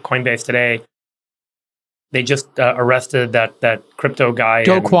notice to Coinbase today. They just arrested that crypto guy.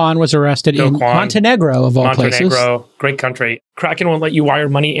 Do Kwon was arrested in Montenegro, of all places. Montenegro, great country. Kraken won't let you wire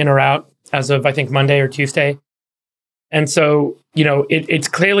money in or out as of, I think, Monday or Tuesday. And so, it's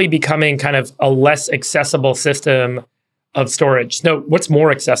clearly becoming kind of a less accessible system of storage. No, what's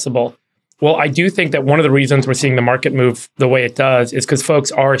more accessible? Well, I do think that one of the reasons we're seeing the market move the way it does is because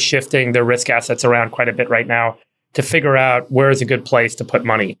folks are shifting their risk assets around quite a bit right now. to figure out where is a good place to put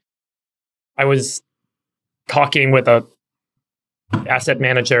money. I was talking with a asset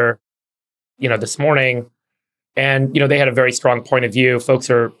manager, this morning, and they had a very strong point of view. Folks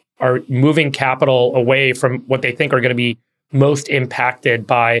are moving capital away from what they think are going to be most impacted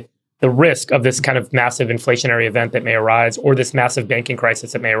by the risk of this kind of massive inflationary event that may arise, or this massive banking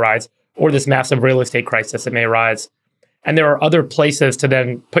crisis that may arise, or this massive real estate crisis that may arise. And there are other places to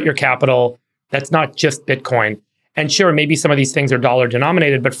then put your capital that's not just Bitcoin. And sure, maybe some of these things are dollar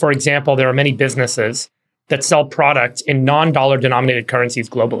denominated, but for example, there are many businesses that sell products in non-dollar denominated currencies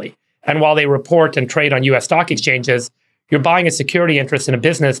globally. And while they report and trade on US stock exchanges, you're buying a security interest in a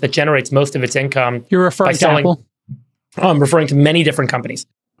business that generates most of its income. You're referring to Apple? I'm referring to many different companies.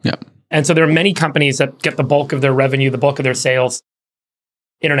 Yep. And so there are many companies that get the bulk of their revenue, the bulk of their sales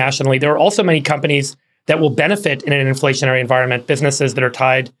internationally. There are also many companies that will benefit in an inflationary environment, businesses that are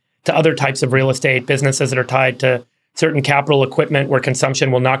tied to other types of real estate, businesses that are tied to certain capital equipment where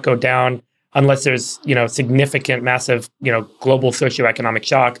consumption will not go down unless there's, significant, massive, global socioeconomic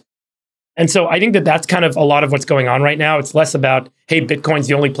shock. And so I think that that's kind of a lot of what's going on right now. It's less about, hey, Bitcoin's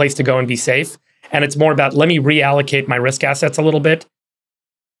the only place to go and be safe. And it's more about, let me reallocate my risk assets a little bit,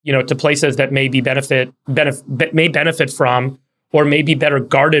 to places that may benefit from, or may be better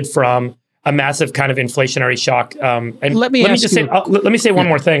guarded from a massive kind of inflationary shock. And let me say one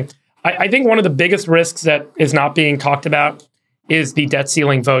more thing. I think one of the biggest risks that is not being talked about is the debt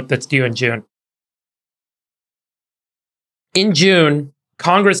ceiling vote that's due in June. In June,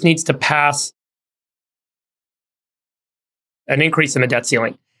 Congress needs to pass an increase in the debt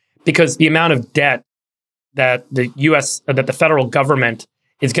ceiling because the amount of debt that the federal government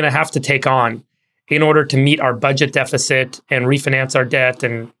is going to have to take on in order to meet our budget deficit and refinance our debt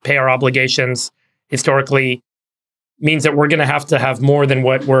and pay our obligations historically means that we're going to have more than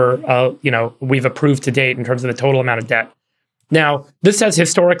what we've approved to date in terms of the total amount of debt. Now, this has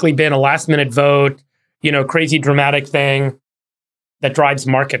historically been a last minute vote, crazy dramatic thing that drives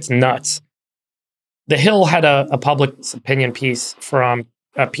markets nuts. The Hill had a public opinion piece from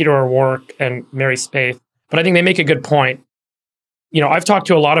Peter O'Rourke and Mary Spaeth, but I think they make a good point. I've talked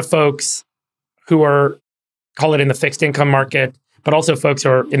to a lot of folks who are, call it in the fixed income market, but also folks who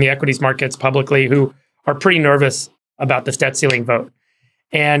are in the equities markets publicly who are pretty nervous about this debt ceiling vote.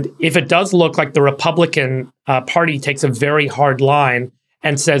 And if it does look like the Republican Party takes a very hard line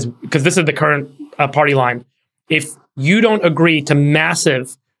and says, because this is the current party line, if you don't agree to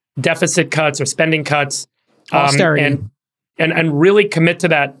massive deficit cuts or spending cuts and really commit to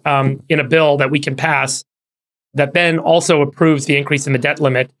that in a bill that we can pass that then also approves the increase in the debt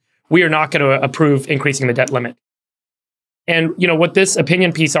limit, we are not going to approve increasing the debt limit. And what this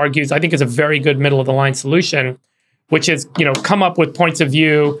opinion piece argues, I think, is a very good middle of the line solution, which is come up with points of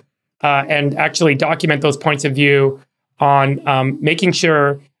view and actually document those points of view on making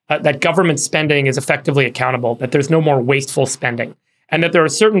sure that government spending is effectively accountable, that there's no more wasteful spending, and that there are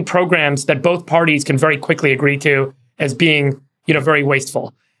certain programs that both parties can very quickly agree to as being very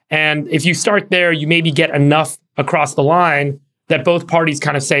wasteful. And if you start there, you maybe get enough across the line that both parties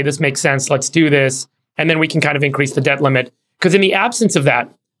kind of say, this makes sense, let's do this. And then we can kind of increase the debt limit. Because in the absence of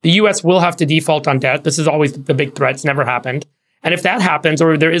that, the US will have to default on debt. This is always the big threat. It's never happened. And if that happens,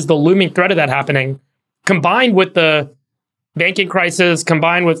 or there is the looming threat of that happening, combined with the banking crisis,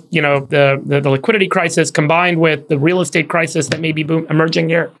 combined with the liquidity crisis, combined with the real estate crisis that may be emerging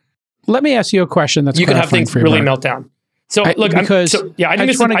here. Let me ask you a question that's you can have things really melt down. So I think this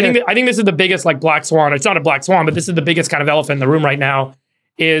is the biggest black swan. It's not a black swan, but this is the biggest kind of elephant in the room right now.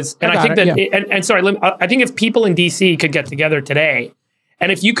 I think if people in DC could get together today, and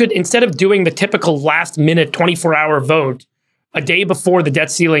if you could, instead of doing the typical last minute 24-hour vote a day before the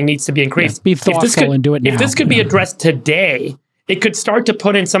debt ceiling needs to be increased, be thoughtful and do it now. If this could be addressed today, it could start to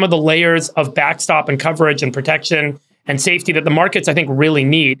put in some of the layers of backstop and coverage and protection and safety that the markets, I think, really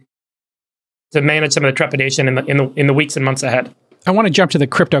need to manage some of the trepidation in the weeks and months ahead. I want to jump to the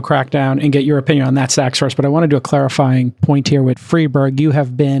crypto crackdown and get your opinion on that, Sachs, first, but I want to do a clarifying point here with Freeberg. You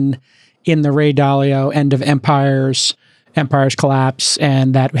have been in the Ray Dalio end of Empire's collapse,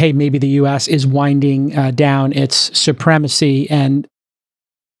 and that, hey, maybe the U.S. is winding down its supremacy, and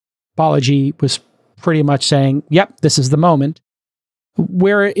Balaji was pretty much saying, yep, this is the moment.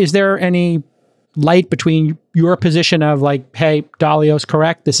 Is there any light between your position of hey, Dalio's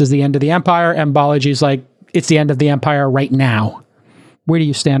correct, this is the end of the empire, and Balaji's it's the end of the empire right now? Where do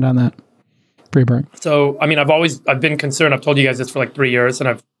you stand on that, Freeberg? So, I've been concerned. I've told you guys this for 3 years, and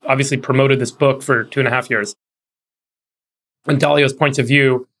I've obviously promoted this book for 2.5 years. And Dalio's points of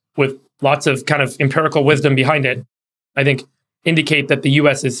view with lots of kind of empirical wisdom behind it, I think indicate that the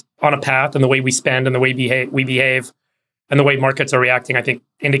US is on a path, and the way we spend and the way we behave and the way markets are reacting, I think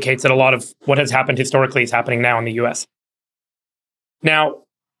indicates that a lot of what has happened historically is happening now in the US. Now,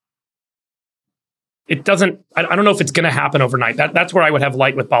 it doesn't, I don't know if it's going to happen overnight. That's where I would have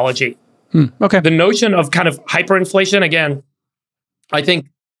light with Balaji. Okay. The notion of kind of hyperinflation, again, I think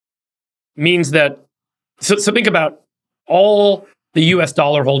means that, so think about all the US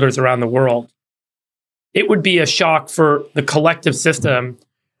dollar holders around the world. It would be a shock for the collective system.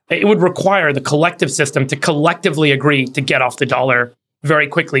 It would require the collective system to collectively agree to get off the dollar very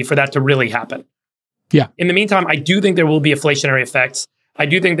quickly for that to really happen. Yeah. In the meantime, I do think there will be inflationary effects. I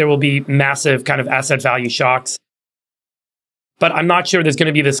do think there will be massive kind of asset value shocks. But I'm not sure there's going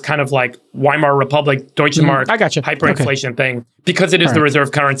to be this kind of like Weimar Republic, Deutsche Mark, I gotcha. hyperinflation thing, because it is the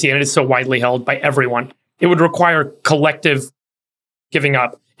reserve currency and it is so widely held by everyone. It would require collective giving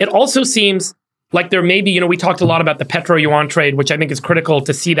up. It also seems like there may be, we talked a lot about the petro-yuan trade, which I think is critical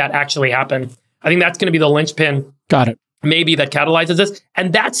to see that actually happen. I think that's going to be the linchpin. Got it. Maybe that catalyzes this.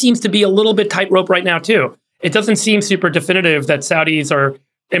 And that seems to be a little bit tightrope right now, too. It doesn't seem super definitive that Saudis are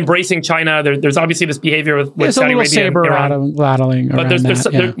embracing China. There's obviously this behavior with Saudi Arabia and Iran. But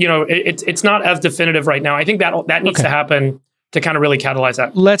it's not as definitive right now. I think that needs to happen to kind of really catalyze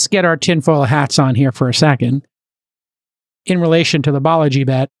that. Let's get our tinfoil hats on here for a second. In relation to the Balaji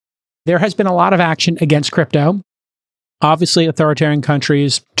bet, there has been a lot of action against crypto. Obviously, authoritarian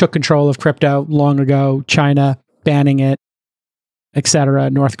countries took control of crypto long ago. China banning it, etc.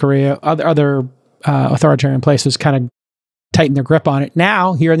 North Korea, other authoritarian places kind of tighten their grip on it.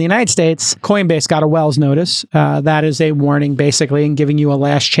 Now, here in the United States, Coinbase got a Wells notice. That is a warning, basically, and giving you a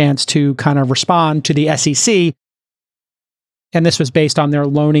last chance to kind of respond to the SEC. And this was based on their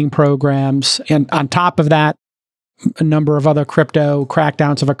loaning programs. And on top of that, a number of other crypto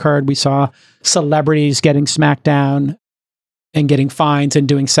crackdowns have occurred. We saw celebrities getting smacked down and getting fines and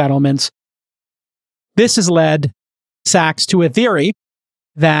doing settlements. This has led Sachs to a theory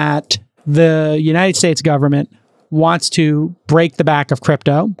that the United States government wants to break the back of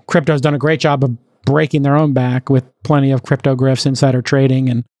crypto. Crypto has done a great job of breaking their own back with plenty of crypto grifts, insider trading,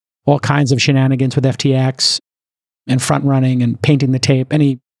 and all kinds of shenanigans with FTX and front running and painting the tape.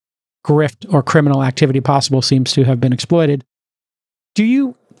 Any grift or criminal activity possible seems to have been exploited. Do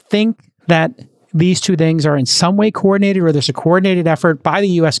you think that these two things are in some way coordinated, or there's a coordinated effort by the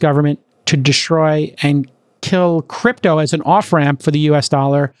US government to destroy and kill crypto as an off-ramp for the US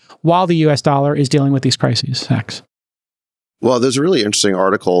dollar while the US dollar is dealing with these crises, Sachs? Well, there's a really interesting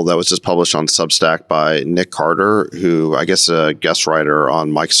article that was just published on Substack by Nick Carter, who I guess is a guest writer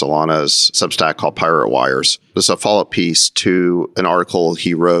on Mike Solana's Substack called Pirate Wires. It's a follow-up piece to an article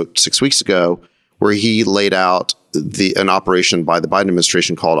he wrote 6 weeks ago where he laid out an operation by the Biden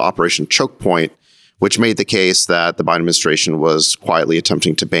administration called Operation Choke Point, which made the case that the Biden administration was quietly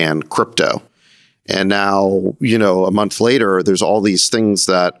attempting to ban crypto. And now, a month later, there's all these things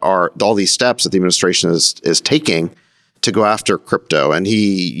all these steps that the administration is taking to go after crypto. And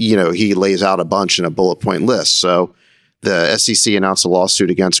he lays out a bunch in a bullet point list. So the SEC announced a lawsuit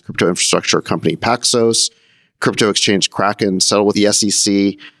against crypto infrastructure company Paxos. Crypto exchange Kraken settled with the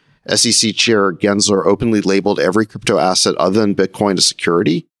SEC. SEC Chair Gensler openly labeled every crypto asset other than Bitcoin a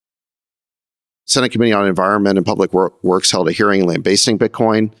security. Senate Committee on Environment and Public Works held a hearing lambasting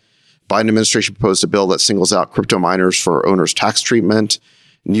Bitcoin. Biden administration proposed a bill that singles out crypto miners for owners' tax treatment.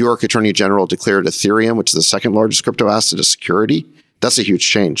 New York Attorney General declared Ethereum, which is the second largest crypto asset, a security. That's a huge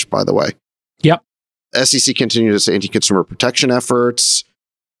change, by the way. Yep. SEC continued its anti-consumer protection efforts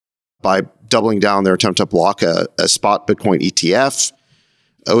by doubling down their attempt to block a spot Bitcoin ETF.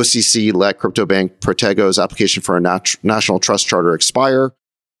 OCC let crypto bank Protego's application for a national trust charter expire.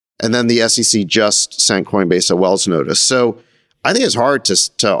 And then the SEC just sent Coinbase a Wells notice. So I think it's hard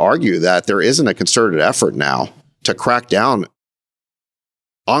to argue that there isn't a concerted effort now to crack down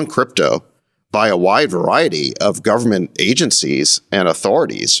on crypto by a wide variety of government agencies and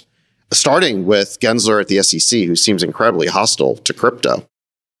authorities, starting with Gensler at the SEC, who seems incredibly hostile to crypto.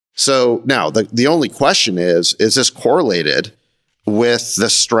 So now the only question is this correlated with the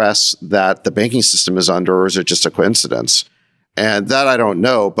stress that the banking system is under, or is it just a coincidence? And that I don't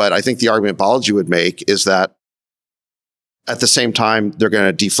know, but I think the argument Balaji would make is that at the same time, they're going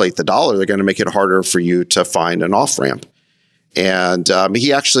to deflate the dollar. They're going to make it harder for you to find an off-ramp. And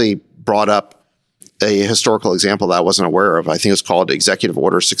he actually brought up a historical example that I wasn't aware of. I think it's called Executive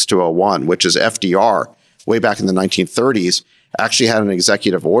Order 6201, which is FDR, way back in the 1930s, actually had an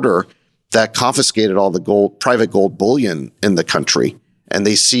executive order that confiscated all the private gold bullion in the country. And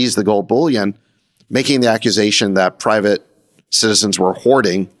they seized the gold bullion, making the accusation that private citizens were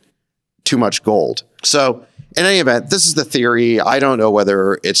hoarding too much gold. So In any event, this is the theory. I don't know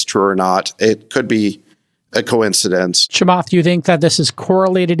whether it's true or not. It could be a coincidence. Chamath, do you think that this is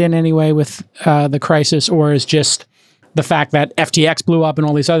correlated in any way with the crisis, or is just the fact that FTX blew up and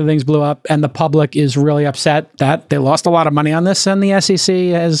all these other things blew up and the public is really upset that they lost a lot of money on this and the SEC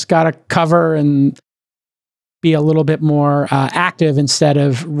has got to cover and be a little bit more active instead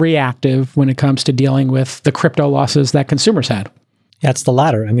of reactive when it comes to dealing with the crypto losses that consumers had? Yeah, it's the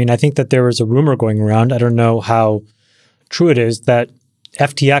latter. I mean, I think that there was a rumor going around, I don't know how true it is, that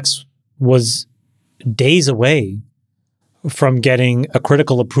FTX was days away from getting a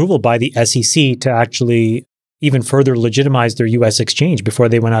critical approval by the SEC to actually even further legitimize their US exchange before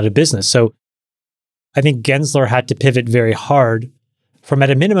they went out of business. So I think Gensler had to pivot very hard from, at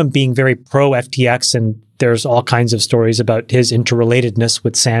a minimum, being very pro FTX, and there's all kinds of stories about his interrelatedness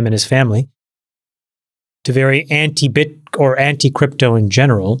with Sam and his family, to very anti-bit or anti-crypto in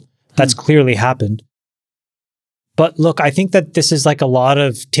general. That's clearly happened. But look, I think that this is like a lot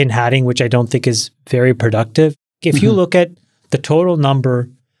of tin hatting, which I don't think is very productive. If you look at the total number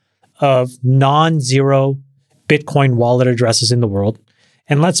of non-zero Bitcoin wallet addresses in the world,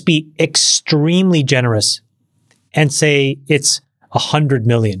 and let's be extremely generous and say it's 100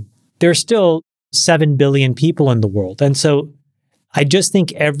 million, there's still 7 billion people in the world. And so I just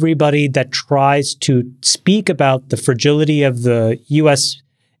think everybody that tries to speak about the fragility of the US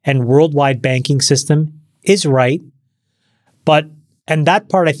and worldwide banking system is right. And that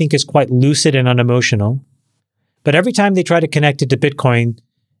part I think is quite lucid and unemotional. But every time they try to connect it to Bitcoin,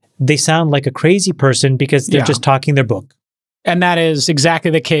 they sound like a crazy person because they're just talking their book. And that is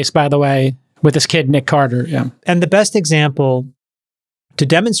exactly the case, by the way, with this kid, Nick Carter. Yeah. And the best example to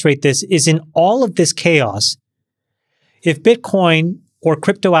demonstrate this is in all of this chaos. If Bitcoin or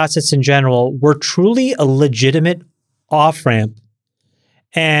crypto assets in general were truly a legitimate off-ramp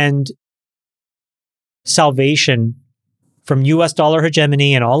and salvation from US dollar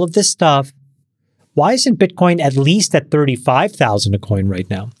hegemony and all of this stuff, why isn't Bitcoin at least at 35,000 a coin right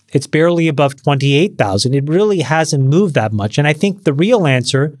now? It's barely above 28,000. It really hasn't moved that much. And I think the real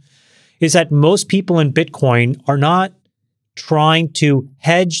answer is that most people in Bitcoin are not trying to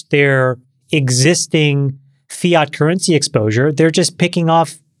hedge their existing fiat currency exposure. They're just picking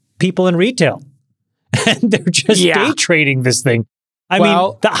off people in retail. And they're just day trading this thing.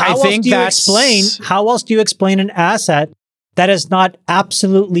 How else do you explain an asset that is not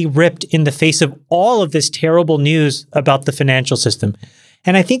absolutely ripped in the face of all of this terrible news about the financial system?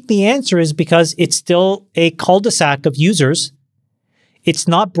 And I think the answer is because it's still a cul-de-sac of users. It's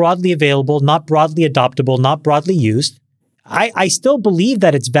not broadly available, not broadly adoptable, not broadly used. I still believe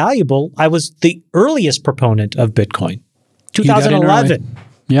that it's valuable. I was the earliest proponent of Bitcoin, 2011.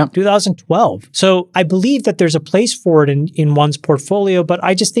 Yeah. 2012. So I believe that there's a place for it in one's portfolio, but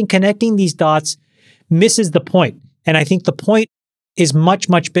I just think connecting these dots misses the point. And I think the point is much,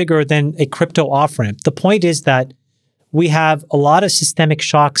 much bigger than a crypto off-ramp. The point is that we have a lot of systemic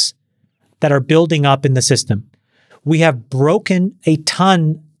shocks that are building up in the system. We have broken a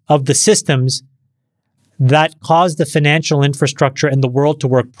ton of the systems that cause the financial infrastructure and the world to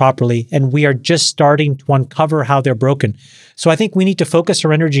work properly. And we are just starting to uncover how they're broken. So I think we need to focus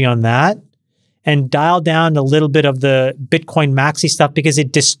our energy on that and dial down a little bit of the Bitcoin maxi stuff because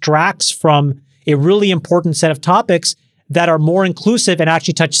it distracts from a really important set of topics that are more inclusive and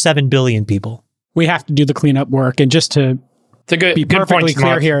actually touch 7 billion people. We have to do the cleanup work. And just to be perfectly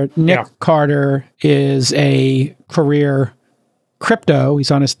clear here, Nick Carter is a career crypto. He's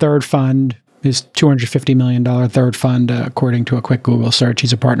on his third fund, his $250 million third fund, according to a quick Google search.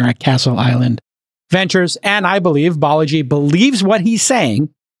 He's a partner at Castle Island Ventures. And I believe Balaji believes what he's saying,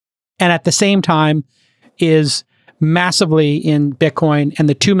 and at the same time is massively in Bitcoin, and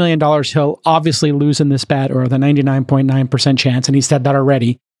the $2 million he'll obviously lose in this bet, or the 99.9% chance, and he said that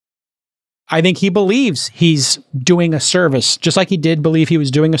already. I think he believes he's doing a service, just like he did believe he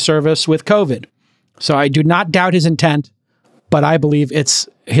was doing a service with COVID. So I do not doubt his intent, but I believe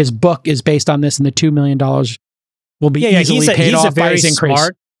his book is based on this, and the $2 million will be easily paid off by his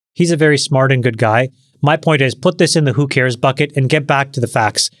increase. He's a very smart and good guy. My point is, put this in the who cares bucket and get back to the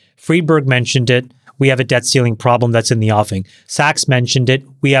facts. Friedberg mentioned it. We have a debt ceiling problem that's in the offing. Sachs mentioned it.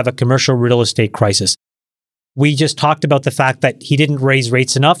 We have a commercial real estate crisis. We just talked about the fact that he didn't raise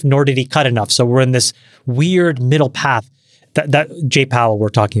rates enough, nor did he cut enough. So we're in this weird middle path that Jay Powell we're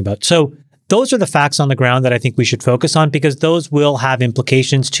talking about. So those are the facts on the ground that I think we should focus on, because those will have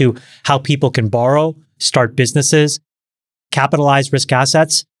implications to how people can borrow, start businesses, capitalize risk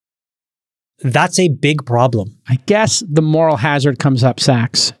assets. That's a big problem. I guess the moral hazard comes up,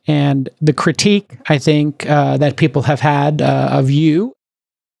 Sachs, and the critique I think that people have had of you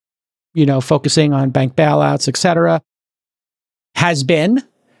focusing on bank bailouts, et cetera, has been,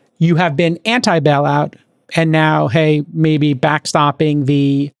 you have been anti-bailout, and now, hey, maybe backstopping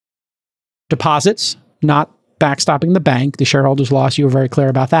the deposits, not backstopping the bank. The shareholders lost. You were very clear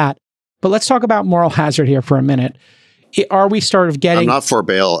about that. But let's talk about moral hazard here for a minute. Are we sort of getting... I'm not for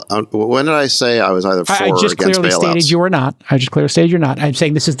bail. When did I say I was either for or against bailouts? I just clearly stated you were not. I'm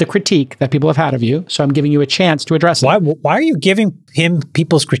saying this is the critique that people have had of you, so I'm giving you a chance to address it. Why are you giving him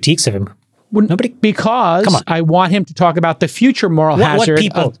people's critiques of him? Because I want him to talk about the future moral hazard.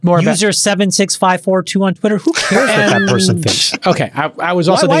 What people? User 76542 on Twitter. Who cares what that person thinks? Okay, I was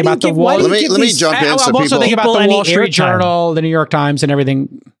also thinking about the Wall. Let me jump in. I'm also thinking about the Wall Street Journal, the New York Times, and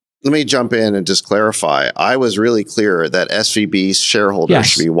everything. Let me jump in and just clarify. I was really clear that SVB's shareholders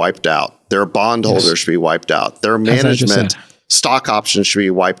should be wiped out. Their bondholders should be wiped out. Their management stock options should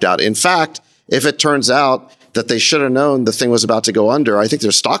be wiped out. In fact, if it turns out that they should have known the thing was about to go under, I think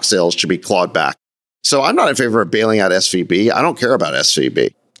their stock sales should be clawed back. So I'm not in favor of bailing out SVB. I don't care about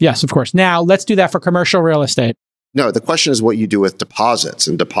SVB. Yes, of course. Now, let's do that for commercial real estate. No, the question is what you do with deposits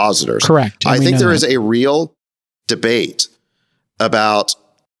and depositors. Correct. I think there is a real debate about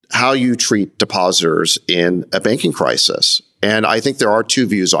how you treat depositors in a banking crisis. And I think there are two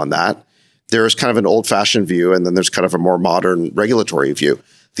views on that. There's kind of an old-fashioned view, and then there's kind of a more modern regulatory view.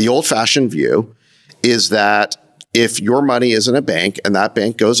 The old-fashioned view is that if your money is in a bank and that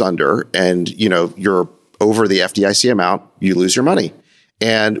bank goes under and you're over the FDIC amount, you lose your money.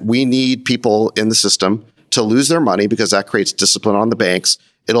 And we need people in the system to lose their money because that creates discipline on the banks.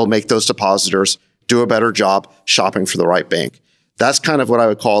 It'll make those depositors do a better job shopping for the right bank. That's kind of what I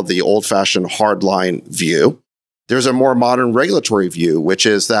would call the old-fashioned hardline view. There's a more modern regulatory view, which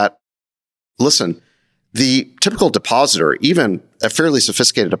is that, listen, the typical depositor, even a fairly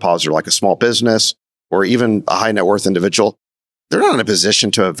sophisticated depositor like a small business or even a high net worth individual, they're not in a position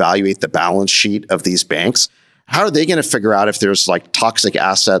to evaluate the balance sheet of these banks. How are they going to figure out if there's like toxic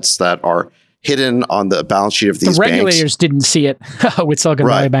assets that are hidden on the balance sheet of these banks? The regulators didn't see it with Silicon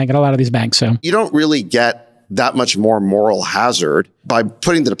Valley Bank and a lot of these banks. So you don't really get that much more moral hazard by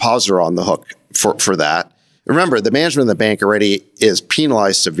putting the depositor on the hook for that. Remember, the management of the bank already is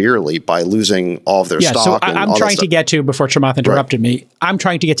penalized severely by losing all of their stock. So I'm trying to get to, before Chamath interrupted me, I'm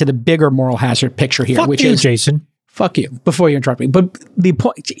trying to get to the bigger moral hazard picture here, which is Jason. Fuck you, before you interrupt me. But the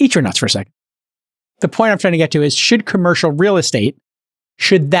point, eat your nuts for a second. The point I'm trying to get to is, should commercial real estate,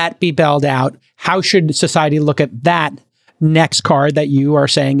 should that be bailed out? How should society look at that next card that you are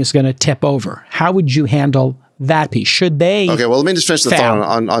saying is going to tip over? How would you handle that piece? Should they? Okay, well, let me just finish the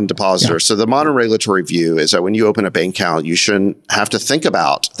thought on depositors. So the modern regulatory view is that when you open a bank account, you shouldn't have to think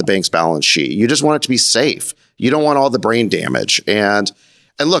about the bank's balance sheet. You just want it to be safe. You don't want all the brain damage. And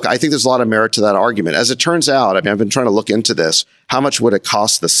look, I think there's a lot of merit to that argument. As it turns out, I mean, I've been trying to look into this. How much would it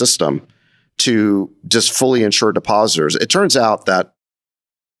cost the system to just fully insure depositors? It turns out that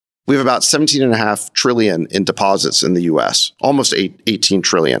we have about 17.5 trillion in deposits in the US, almost 18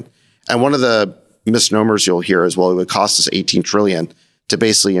 trillion. And one of the misnomers you'll hear is, well, it would cost us 18 trillion to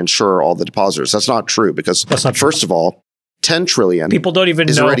basically insure all the depositors. That's not true, because first of all, 10 trillion people don't even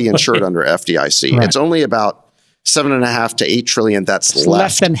is know. Already insured under FDIC. Right. It's only about 7.5 to 8 trillion that's left.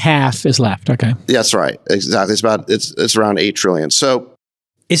 Less than half is left. Okay. That's right. Exactly. It's around 8 trillion. So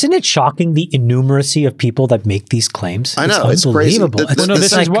isn't it shocking the innumeracy of people that make these claims? I know, it's unbelievable.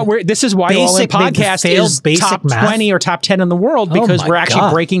 This is why All In Podcast is top 20 or top 10 in the world, because we're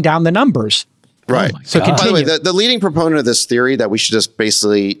actually breaking down the numbers. Right. So continue. By the way, the leading proponent of this theory that we should just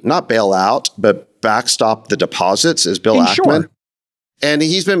basically not bail out, but backstop the deposits is Bill Ackman. And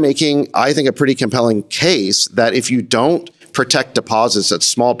he's been making, I think, a pretty compelling case that if you don't protect deposits at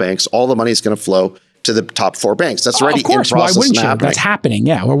small banks, all the money is going to flow to the top 4 banks. That's already in process. Why wouldn't you? Happening. That's happening.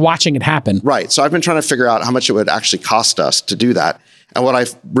 Yeah, we're watching it happen. Right. So I've been trying to figure out how much it would actually cost us to do that. And what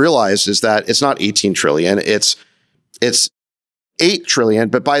I've realized is that it's not 18 trillion. It's 8 trillion.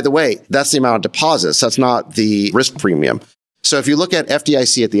 But by the way, that's the amount of deposits. That's not the risk premium. So if you look at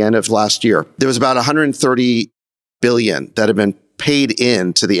FDIC at the end of last year, there was about 130 billion that have been paid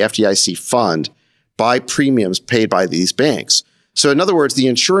in to the FDIC fund by premiums paid by these banks. So in other words, the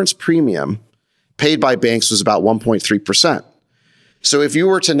insurance premium paid by banks was about 1.3%. So if you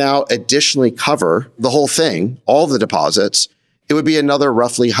were to now additionally cover the whole thing, all the deposits, it would be another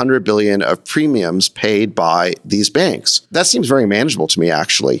roughly 100 billion of premiums paid by these banks. That seems very manageable to me,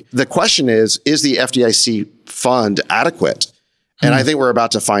 actually. The question is the FDIC fund adequate? And I think we're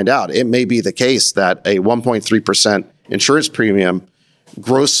about to find out. It may be the case that a 1.3% insurance premium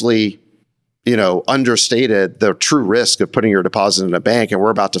grossly, understated the true risk of putting your deposit in a bank. And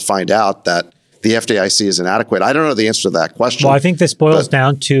we're about to find out that the FDIC is inadequate? I don't know the answer to that question. Well, I think this boils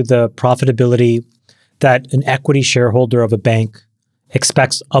down to the profitability that an equity shareholder of a bank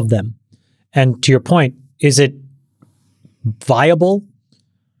expects of them. And to your point, is it viable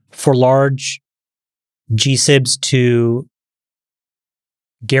for large GSIBs to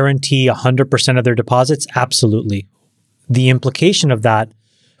guarantee 100% of their deposits? Absolutely. The implication of that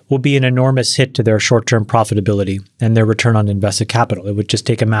will be an enormous hit to their short-term profitability and their return on invested capital. It would just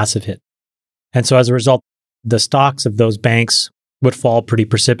take a massive hit. And so as a result, the stocks of those banks would fall pretty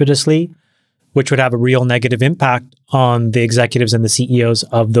precipitously, which would have a real negative impact on the executives and the CEOs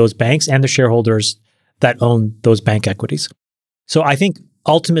of those banks and the shareholders that own those bank equities. So I think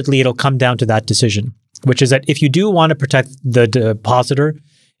ultimately it'll come down to that decision, which is that if you do want to protect the depositor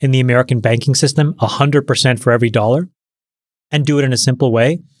in the American banking system 100% for every dollar and do it in a simple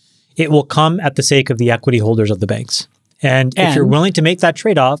way, it will come at the sake of the equity holders of the banks. And if you're willing to make that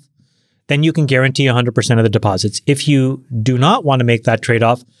trade-off, then you can guarantee 100% of the deposits. If you do not want to make that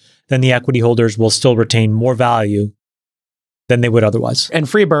trade-off, then the equity holders will still retain more value than they would otherwise. And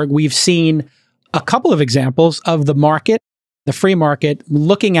Freeberg, we've seen a couple of examples of the market, the free market,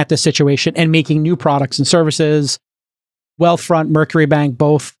 looking at the situation and making new products and services. Wealthfront, Mercury Bank,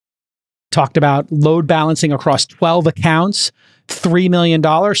 both talked about load balancing across 12 accounts, $3 million.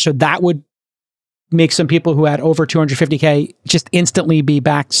 So that would make some people who had over 250K just instantly be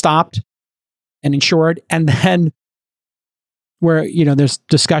backstopped and insured. And then where, there's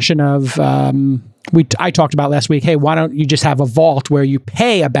discussion of, I talked about last week, hey, why don't you just have a vault where you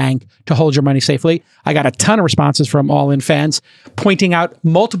pay a bank to hold your money safely? I got a ton of responses from All-In fans pointing out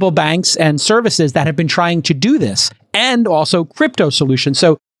multiple banks and services that have been trying to do this, and also crypto solutions.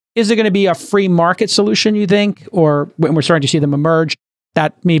 So is there going to be a free market solution, you think? Or when we're starting to see them emerge,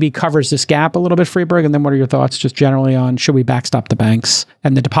 that maybe covers this gap a little bit, Freeberg? And then what are your thoughts just generally on, should we backstop the banks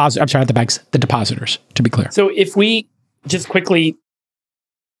and the depositors, to be clear? So if we just quickly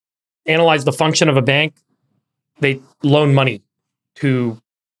analyze the function of a bank, they loan money to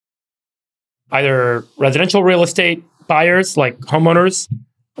either residential real estate buyers like homeowners,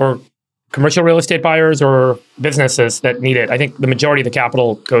 or commercial real estate buyers, or businesses that need it. I think the majority of the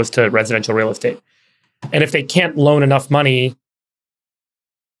capital goes to residential real estate. And if they can't loan enough money,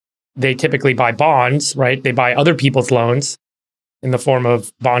 they typically buy bonds, right? They buy other people's loans in the form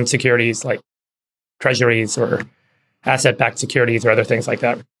of bond securities like treasuries or asset-backed securities or other things like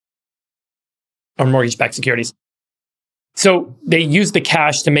that, or mortgage-backed securities. So they use the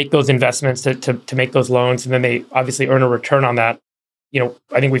cash to make those investments, to make those loans, and then they obviously earn a return on that.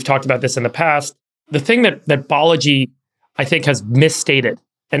 I think we've talked about this in the past. The thing that Balaji, I think, has misstated,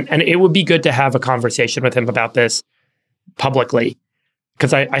 and it would be good to have a conversation with him about this publicly,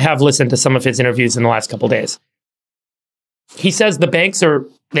 because I have listened to some of his interviews in the last couple of days. He says the banks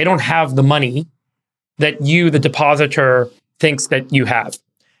they don't have the money that you, the depositor, thinks that you have.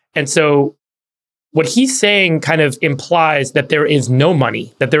 And so what he's saying kind of implies that there is no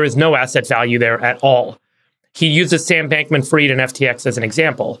money, that there is no asset value there at all. He uses Sam Bankman-Fried and FTX as an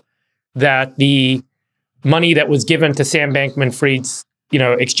example, that the money that was given to Sam Bankman-Fried's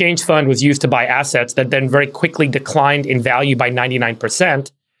exchange fund was used to buy assets that then very quickly declined in value by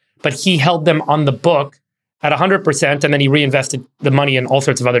 99%, but he held them on the book at 100%, and then he reinvested the money in all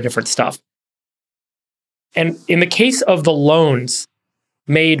sorts of other different stuff. And in the case of the loans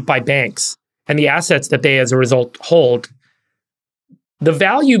made by banks and the assets that they as a result hold, the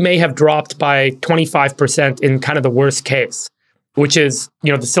value may have dropped by 25% in kind of the worst case, which is,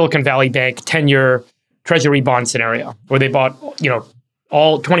 the Silicon Valley Bank 10-year treasury bond scenario, where they bought,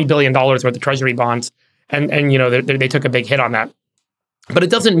 all $20 billion worth of treasury bonds, and they took a big hit on that. But it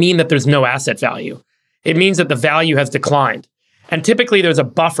doesn't mean that there's no asset value. It means that the value has declined. And typically there's a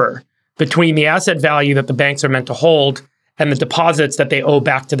buffer between the asset value that the banks are meant to hold and the deposits that they owe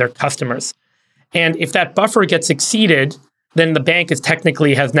back to their customers. And if that buffer gets exceeded, then the bank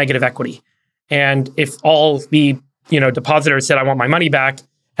technically has negative equity. And if all the depositors said, I want my money back,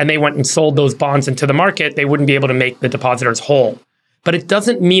 and they went and sold those bonds into the market, they wouldn't be able to make the depositors whole. But it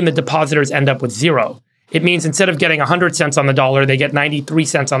doesn't mean the depositors end up with zero. It means instead of getting 100 cents on the dollar, they get 93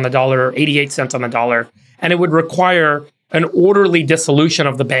 cents on the dollar, or 88 cents on the dollar. And it would require an orderly dissolution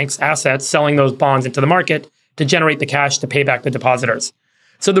of the bank's assets, selling those bonds into the market to generate the cash to pay back the depositors.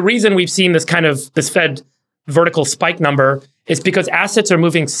 So the reason we've seen this Fed vertical spike number is because assets are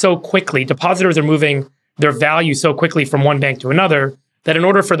moving so quickly, depositors are moving their value so quickly from one bank to another, that in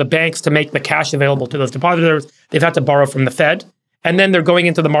order for the banks to make the cash available to those depositors, they've had to borrow from the Fed. And then they're going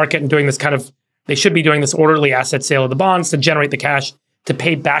into the market and doing they should be doing this orderly asset sale of the bonds to generate the cash to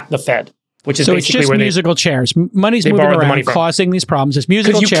pay back the Fed. which is so it's basically just where musical chairs. Money's they moving borrow the around, money from. causing these problems. It's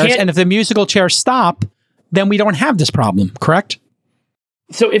musical 'Cause you chairs, can't- and if the musical chairs stop, then we don't have this problem. Correct?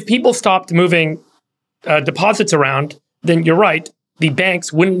 So if people stopped moving deposits around, then you're right. The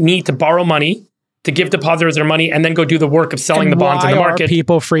banks wouldn't need to borrow money to give depositors their money and then go do the work of selling the bonds in the market. Why are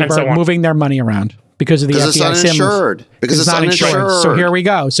people, and so Freeberg, on. moving their money around? Because of the Because it's FDIC. uninsured. Because it's not uninsured. insured. So here we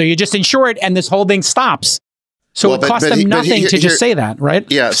go. So you just insure it, and this whole thing stops. So Well, it costs them nothing to just say that, right?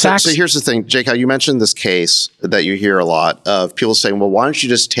 Yeah. So Sachs- here's the thing, Jake, how you mentioned this case that you hear a lot of people saying, well, why don't you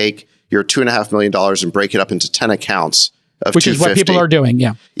just take your $2.5 million and break it up into 10 accounts of which is what people are doing.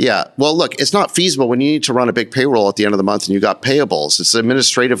 Yeah. Yeah. Well, look, it's not feasible when you need to run a big payroll at the end of the month and you got payables. It's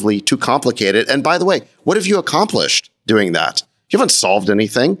administratively too complicated. And by the way, what have you accomplished doing that? You haven't solved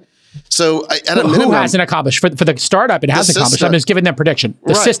anything. So at a minimum, who hasn't accomplished? For the startup, it has accomplished. system. I'm just giving them prediction.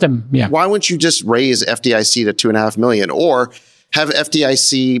 The Right. system, yeah. Why wouldn't you just raise FDIC to $2.5 million, or have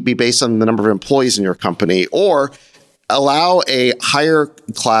FDIC be based on the number of employees in your company, or allow a higher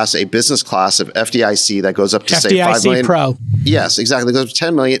class, a business class of FDIC that goes up to say 5 million. FDIC Pro. Yes, exactly. It goes up to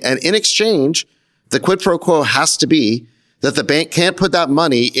 10 million. And in exchange, the quid pro quo has to be that the bank can't put that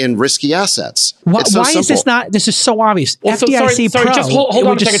money in risky assets. Why, It's so why is this simple. not? This is so obvious. Well, so- FDIC Pro. just hold it on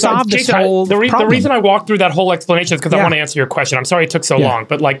would a just second. solve this Jason, whole the problem. reason I walked through that whole explanation is because I Yeah. want to answer your question. I'm sorry it took so Yeah. long,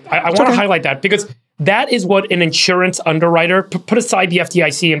 but like I want to highlight that because that is what an insurance underwriter, put aside the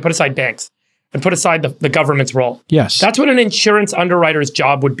FDIC and put aside banks and put aside the government's role. Yes. That's what an insurance underwriter's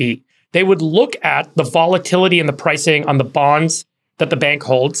job would be. They would look at the volatility and the pricing on the bonds that the bank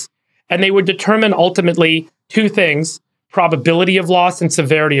holds, and they would determine ultimately two things: probability of loss and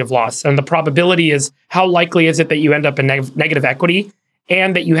severity of loss. And the probability is how likely is it that you end up in negative equity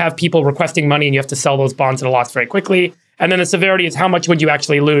and that you have people requesting money and you have to sell those bonds at a loss very quickly. And then the severity is how much would you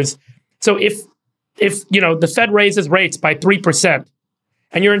actually lose. So if you know the Fed raises rates by 3%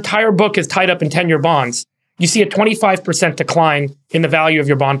 and your entire book is tied up in 10-year bonds, you see a 25% decline in the value of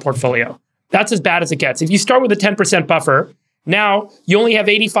your bond portfolio. That's as bad as it gets. If you start with a 10% buffer, now you only have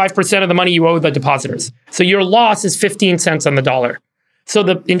 85% of the money you owe the depositors. So your loss is 15 cents on the dollar. So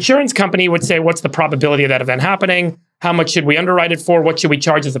the insurance company would say, what's the probability of that event happening? How much should we underwrite it for? What should we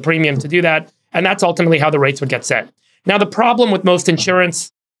charge as a premium to do that? And that's ultimately how the rates would get set. Now, the problem with most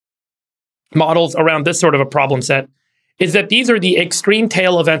insurance models around this sort of a problem set is that these are the extreme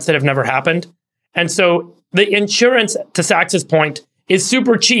tail events that have never happened. And so the insurance, to Sachs's point, is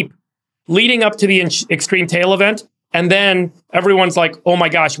super cheap leading up to the extreme tail event. And then everyone's like, oh my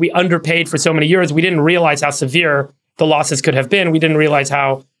gosh, we underpaid for so many years. We didn't realize how severe the losses could have been. We didn't realize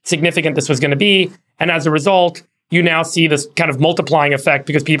how significant this was going to be. And as a result, you now see this kind of multiplying effect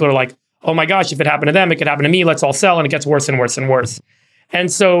because people are like, oh my gosh, if it happened to them, it could happen to me. Let's all sell. And it gets worse and worse and worse.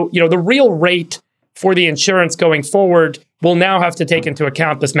 And so, you know, the real rate for the insurance going forward will now have to take into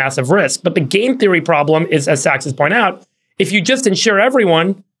account this massive risk. But the game theory problem is, as Sachs has pointed out, if you just insure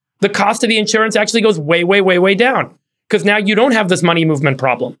everyone, the cost of the insurance actually goes way, way, way, way down. Because now you don't have this money movement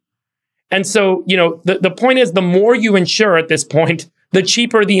problem. And so, you know, the point is the more you insure at this point, the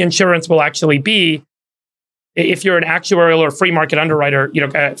cheaper the insurance will actually be if you're an actuarial or free market underwriter, you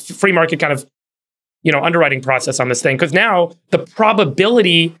know, free market kind of, you know, underwriting process on this thing. Because now the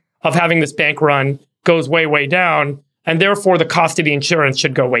probability of having this bank run goes way, way down. And therefore the cost of the insurance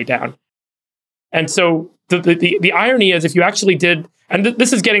should go way down. And so the irony is if you actually did, and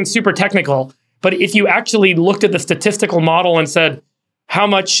this is getting super technical, but if you actually looked at the statistical model and said, how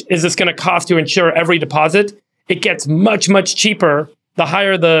much is this going to cost to insure every deposit? It gets much, much cheaper the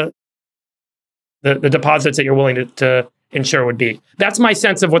higher the deposits that you're willing to insure would be. That's my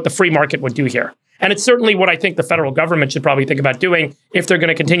sense of what the free market would do here. And it's certainly what I think the federal government should probably think about doing if they're going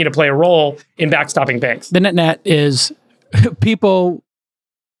to continue to play a role in backstopping banks. The net is people,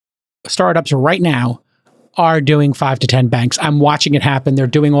 startups right now, are doing 5 to 10 banks. I'm watching it happen. They're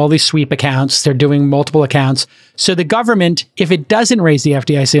doing all these sweep accounts. They're doing multiple accounts. So the government, if it doesn't raise the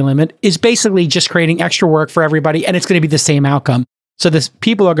FDIC limit, is basically just creating extra work for everybody, and it's going to be the same outcome. So the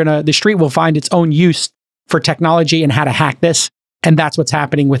street will find its own use for technology and how to hack this. And that's what's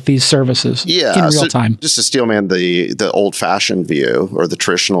happening with these services in real time. Just to steelman the old-fashioned view or the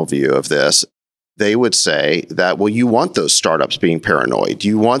traditional view of this, they would say that, well, you want those startups being paranoid.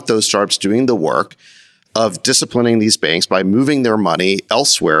 You want those startups doing the work of disciplining these banks by moving their money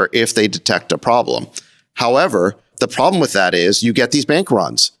elsewhere if they detect a problem. However, the problem with that is you get these bank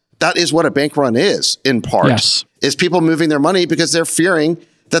runs. That is what a bank run is, in part, is people moving their money because they're fearing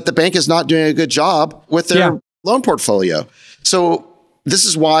that the bank is not doing a good job with their loan portfolio. So this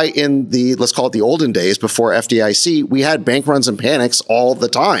is why in the, let's call it the olden days before FDIC, we had bank runs and panics all the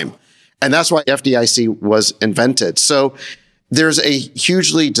time. And that's why FDIC was invented. So there's a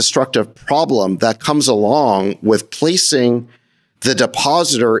hugely destructive problem that comes along with placing the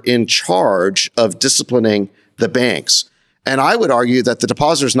depositor in charge of disciplining the banks. And I would argue that the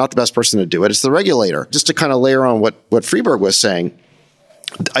depositor is not the best person to do it. It's the regulator. Just to kind of layer on what Freeberg was saying,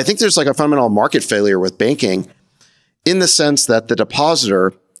 I think there's like a fundamental market failure with banking in the sense that the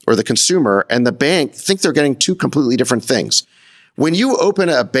depositor or the consumer and the bank think they're getting two completely different things. When you open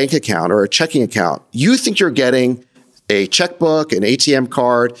a bank account or a checking account, you think you're getting a checkbook, an ATM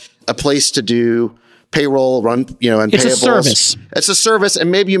card, a place to do payroll, run, and payables. It's a service. It's a service,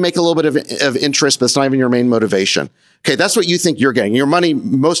 and maybe you make a little bit of interest, but it's not even your main motivation. Okay, that's what you think you're getting. Your money,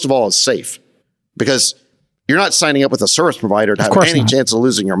 most of all, is safe because you're not signing up with a service provider to have any chance of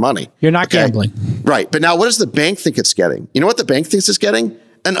losing your money. You're not gambling. Right. But now what does the bank think it's getting? You know what the bank thinks it's getting?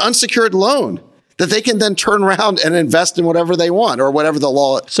 An unsecured loan that they can then turn around and invest in whatever they want or whatever the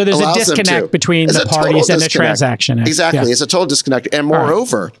law allows them to. So there's a disconnect between the parties and the transaction. Exactly. Yeah. It's a total disconnect. And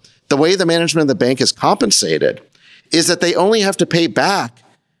moreover, the way the management of the bank is compensated is that they only have to pay back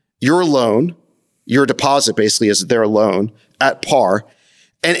your loan, your deposit basically is their loan at par.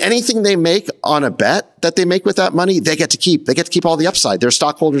 And anything they make on a bet that they make with that money, they get to keep. They get to keep all the upside. Their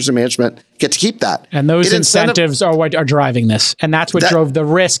stockholders and management get to keep that. And those incentives are what are driving this. And that's what drove the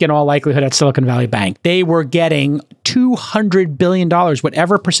risk in all likelihood at Silicon Valley Bank. They were getting $200 billion,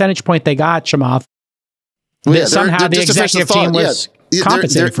 whatever percentage point they got, Chamath. Somehow the executive team was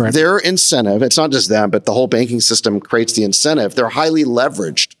compensated for it. Their incentive, it's not just them, but the whole banking system creates the incentive. They're highly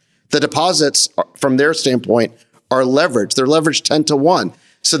leveraged. The deposits, from their standpoint, are leveraged. They're leveraged 10 to 1.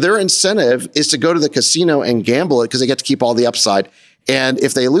 So their incentive is to go to the casino and gamble it because they get to keep all the upside. And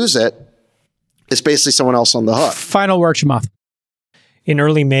if they lose it, it's basically someone else on the hook. Final word, Chamath. In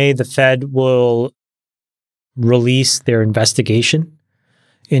early May, the Fed will release their investigation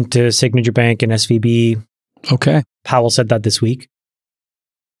into Signature Bank and SVB. Okay. Powell said that this week.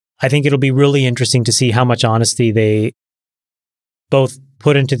 I think it'll be really interesting to see how much honesty they both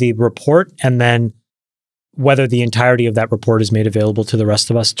put into the report and then whether the entirety of that report is made available to the rest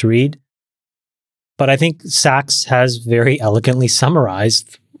of us to read. But I think Sachs has very elegantly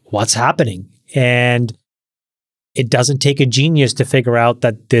summarized what's happening. And it doesn't take a genius to figure out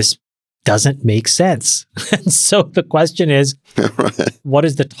that this doesn't make sense. And so the question is, what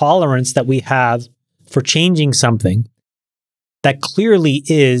is the tolerance that we have for changing something that clearly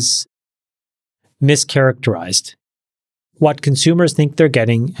is mischaracterized? What consumers think they're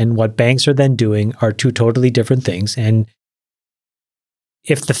getting and what banks are then doing are two totally different things. And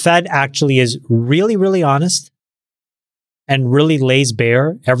if the Fed actually is really, really honest and really lays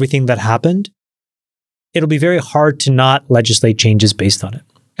bare everything that happened, it'll be very hard to not legislate changes based on it.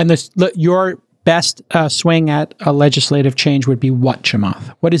 And your best swing at a legislative change would be what,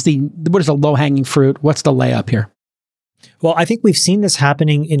 Chamath? What is the low-hanging fruit? What's the layup here? Well, I think we've seen this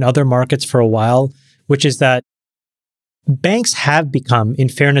happening in other markets for a while, which is that banks have become, in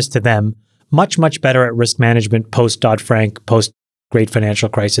fairness to them, much, much better at risk management post-Dodd-Frank, post-Great Financial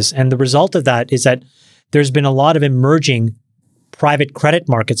Crisis. And the result of that is that there's been a lot of emerging private credit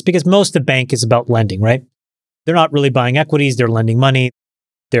markets because most of bank is about lending, right? They're not really buying equities, they're lending money.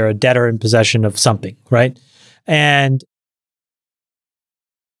 They're a debtor in possession of something, right? And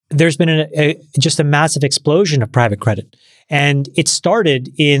there's been just a massive explosion of private credit. And it started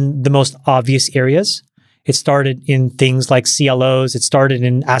in the most obvious areas. It started in things like CLOs. It started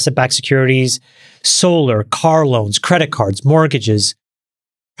in asset-backed securities, solar, car loans, credit cards, mortgages,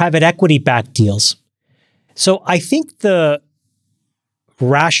 private equity-backed deals. So I think the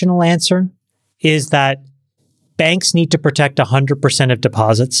rational answer is that banks need to protect 100% of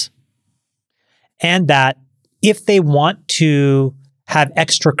deposits, and that if they want to have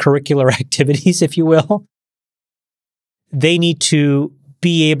extracurricular activities, if you will, they need to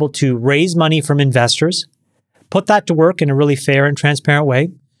be able to raise money from investors, put that to work in a really fair and transparent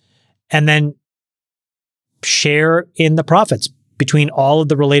way, and then share in the profits between all of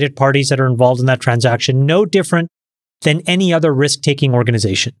the related parties that are involved in that transaction, no different than any other risk-taking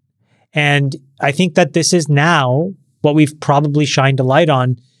organization. And I think that this is now what we've probably shined a light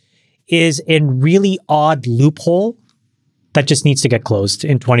on is a really odd loophole that just needs to get closed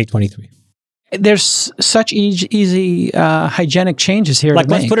in 2023. There's such easy hygienic changes here. Like,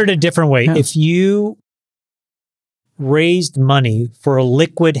 let's put it a different way. Yeah. If you raised money for a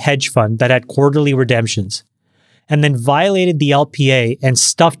liquid hedge fund that had quarterly redemptions and then violated the LPA and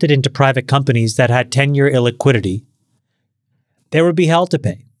stuffed it into private companies that had 10-year illiquidity, there would be hell to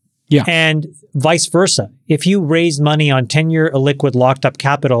pay. Yeah. And vice versa. If you raised money on 10-year illiquid locked up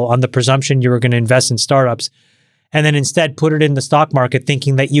capital on the presumption you were going to invest in startups and then instead put it in the stock market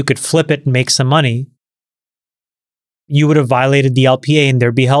thinking that you could flip it and make some money, you would have violated the LPA and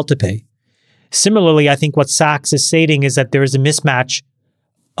there'd be hell to pay. Similarly, I think what Sachs is stating is that there is a mismatch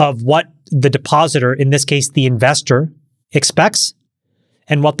of what the depositor, in this case, the investor, expects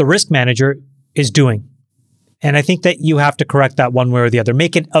and what the risk manager is doing. And I think that you have to correct that one way or the other.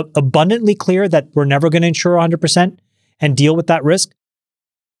 Make it abundantly clear that we're never going to insure 100% and deal with that risk.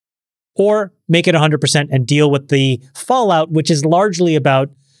 Or make it 100% and deal with the fallout, which is largely about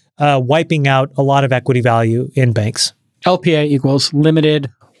wiping out a lot of equity value in banks. LPA equals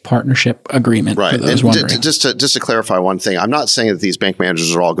limited partnership agreement. Right. And just to clarify one thing, I'm not saying that these bank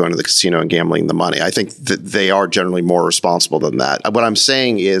managers are all going to the casino and gambling the money. I think that they are generally more responsible than that. What I'm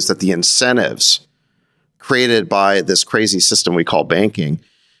saying is that the incentives created by this crazy system we call banking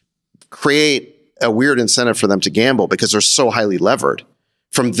create a weird incentive for them to gamble because they're so highly levered.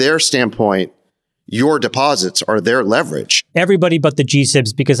 From their standpoint, your deposits are their leverage. Everybody but the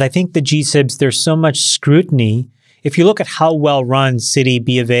GSIBs, because I think the GSIBs, there's so much scrutiny. If you look at how well run Citi,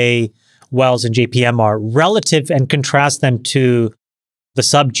 B of A, Wells, and JPM are relative and contrast them to the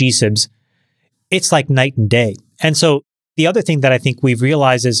sub GSIBs, it's like night and day. And so the other thing that I think we've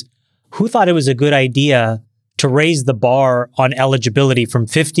realized is who thought it was a good idea to raise the bar on eligibility from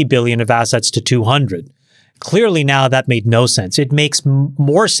 50 billion of assets to 200? Clearly now that made no sense. It makes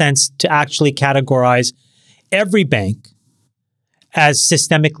more sense to actually categorize every bank as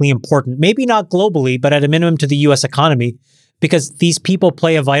systemically important, maybe not globally, but at a minimum to the US economy, because these people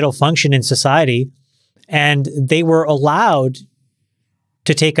play a vital function in society and they were allowed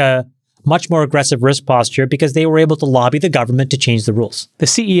to take a much more aggressive risk posture because they were able to lobby the government to change the rules. The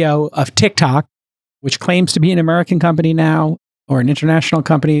CEO of TikTok, which claims to be an American company now or an international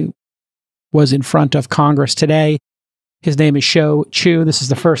company, was in front of Congress today. His name is Shou Chu. This is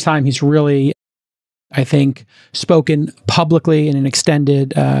the first time he's really, I think, spoken publicly in an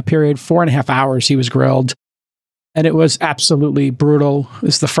extended period. 4.5 hours he was grilled. And it was absolutely brutal.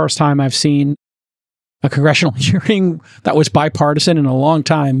 This is the first time I've seen a congressional hearing that was bipartisan in a long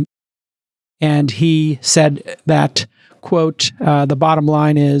time. And he said that, quote, the bottom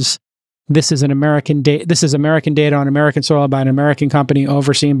line is, this is American data on American soil by an American company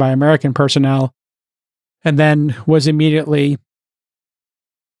overseen by American personnel, and then was immediately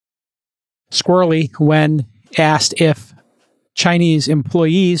squirrely when asked if Chinese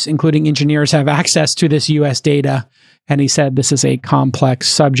employees, including engineers, have access to this U.S. data. And he said this is a complex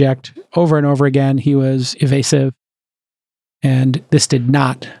subject. Over and over again, he was evasive. And this did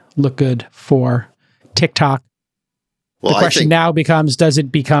not look good for TikTok. Well, the question now becomes, does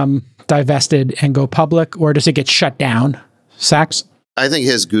it become divested and go public, or does it get shut down? Sachs? I think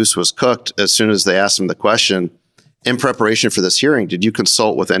his goose was cooked as soon as they asked him the question, in preparation for this hearing, did you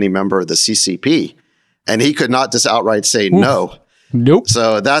consult with any member of the CCP? And he could not just outright say no. Nope.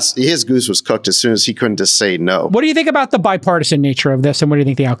 So his goose was cooked as soon as he couldn't just say no. What do you think about the bipartisan nature of this, and what do you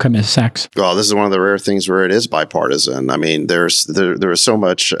think the outcome is, Sachs? Well, this is one of the rare things where it is bipartisan. I mean, there is so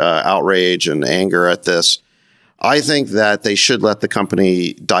much outrage and anger at this. I think that they should let the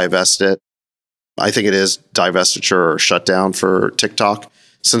company divest it. I think it is divestiture or shutdown for TikTok.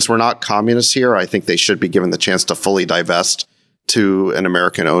 Since we're not communists here, I think they should be given the chance to fully divest to an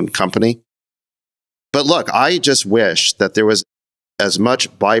American-owned company. But look, I just wish that there was as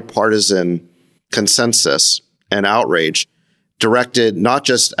much bipartisan consensus and outrage directed not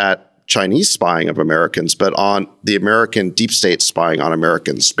just at Chinese spying of Americans, but on the American deep state spying on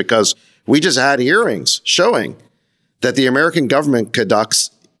Americans, because we just had hearings showing that the American government conducts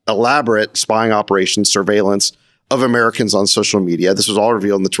elaborate spying operations, surveillance of Americans on social media. This was all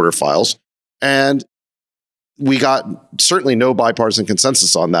revealed in the Twitter files. And we got certainly no bipartisan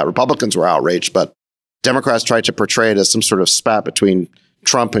consensus on that. Republicans were outraged, but Democrats tried to portray it as some sort of spat between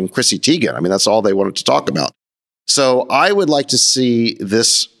Trump and Chrissy Teigen. I mean, that's all they wanted to talk about. So I would like to see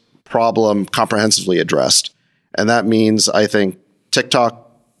this problem comprehensively addressed. And that means, I think,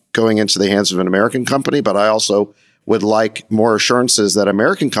 TikTok going into the hands of an American company, but I also would like more assurances that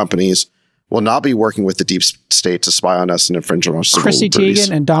American companies will not be working with the deep state to spy on us and infringe on our civil liberties. Chrissy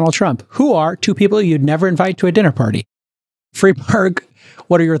Teigen and Donald Trump, who are two people you'd never invite to a dinner party. Freeberg,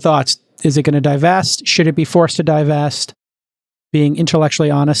 what are your thoughts? Is it going to divest? Should it be forced to divest? Being intellectually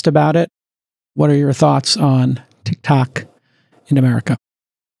honest about it. What are your thoughts on TikTok in America?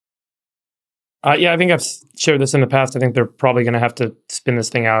 Yeah, I think I've shared this in the past. I think they're probably going to have to spin this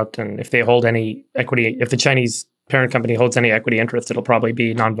thing out. And if they hold any equity, if the Chinese parent company holds any equity interest, it'll probably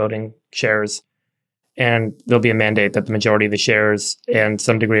be non-voting shares. And there'll be a mandate that the majority of the shares and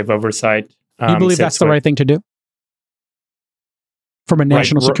some degree of oversight. You believe that's the right thing to do? From a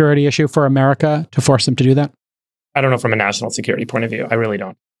national security issue for America to force them to do that? I don't know from a national security point of view. I really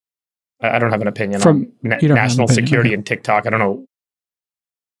don't. I don't have an opinion From- on you don't have an national opinion, security okay. and TikTok. I don't know.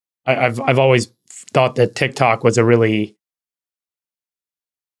 I've always thought that TikTok was a really,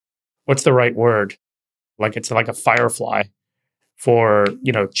 what's the right word? Like it's like a firefly for,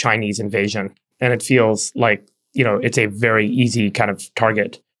 Chinese invasion. And it feels like, it's a very easy kind of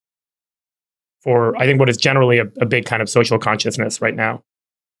target for, I think, what is generally a big kind of social consciousness right now.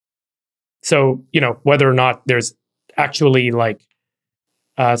 So, whether or not there's actually like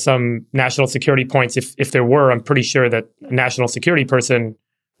some national security points, if there were, I'm pretty sure that a national security person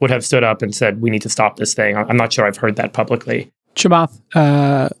would have stood up and said, we need to stop this thing. I'm not sure I've heard that publicly. Chamath,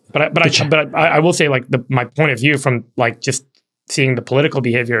 But I will say, like, my point of view from like just seeing the political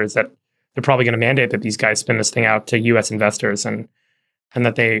behavior is that they're probably going to mandate that these guys spin this thing out to U.S. investors and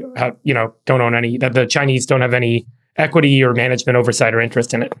that they have, don't own any, that the Chinese don't have any equity or management oversight or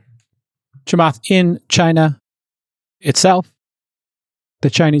interest in it. Chamath, in China itself, the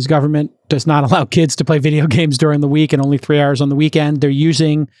Chinese government does not allow kids to play video games during the week and only 3 hours on the weekend. They're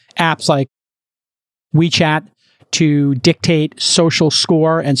using apps like WeChat to dictate social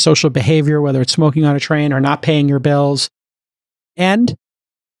score and social behavior, whether it's smoking on a train or not paying your bills. And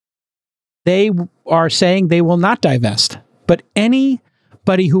they are saying they will not divest. But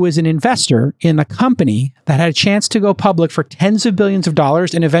anybody who is an investor in a company that had a chance to go public for tens of billions of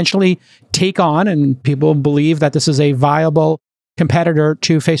dollars and eventually take on, and people believe that this is a viable competitor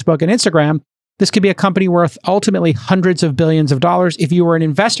to Facebook and Instagram, this could be a company worth ultimately hundreds of billions of dollars. If you were an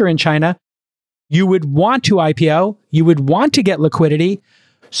investor in China, you would want to IPO, you would want to get liquidity.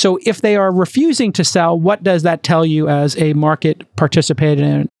 So if they are refusing to sell, what does that tell you as a market participant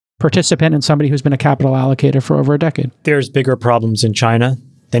and somebody who's been a capital allocator for over a decade? There's bigger problems in China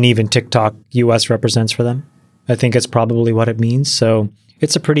than even TikTok US represents for them. I think it's probably what it means. So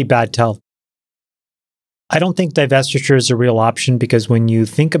it's a pretty bad tell. I don't think divestiture is a real option because when you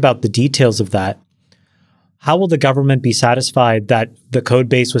think about the details of that, how will the government be satisfied that the code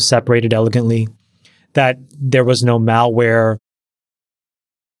base was separated elegantly, that there was no malware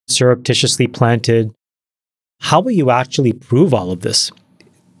surreptitiously planted? How will you actually prove all of this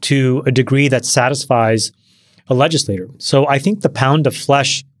to a degree that satisfies a legislator? So I think the pound of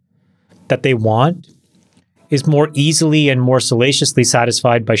flesh that they want is more easily and more salaciously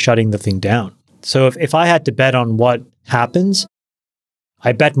satisfied by shutting the thing down. So if I had to bet on what happens,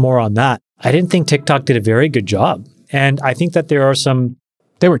 I bet more on that. I didn't think TikTok did a very good job. And I think that there are some...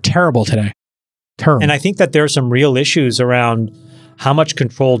 They were terrible today. Terrible. And I think that there are some real issues around how much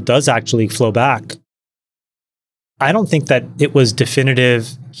control does actually flow back. I don't think that it was definitive.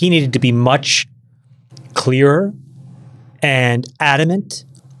 He needed to be much clearer and adamant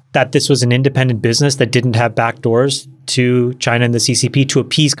that this was an independent business that didn't have backdoors to China and the CCP to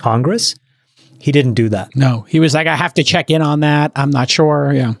appease Congress. He didn't do that. No, he was like, I have to check in on that. I'm not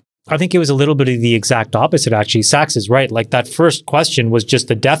sure. Yeah. I think it was a little bit of the exact opposite, actually. Sachs is right. Like that first question was just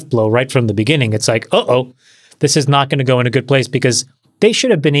a death blow right from the beginning. It's like, this is not going to go in a good place because they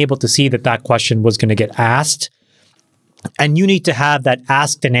should have been able to see that that question was going to get asked. And you need to have that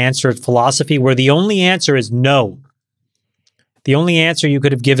asked and answered philosophy where the only answer is no. The only answer you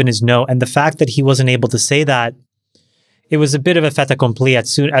could have given is no. And the fact that he wasn't able to say that, it was a bit of a fait accompli as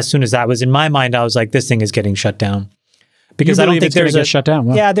soon as that was in my mind. I was like, this thing is getting shut down. Because I don't think there's a shut down.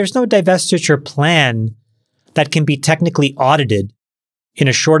 Wow. Yeah, there's no divestiture plan that can be technically audited in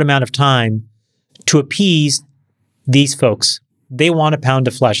a short amount of time to appease these folks. They want a pound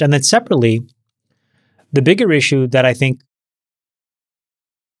of flesh. And then separately, the bigger issue that I think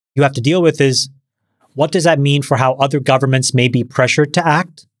you have to deal with is what does that mean for how other governments may be pressured to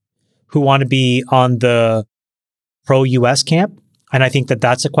act who want to be on the pro-US camp? And I think that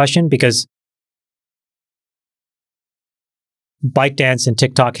that's a question because ByteDance and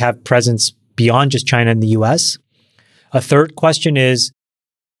TikTok have presence beyond just China and the US. A third question is,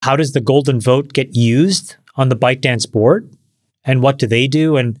 how does the golden vote get used on the ByteDance board? And what do they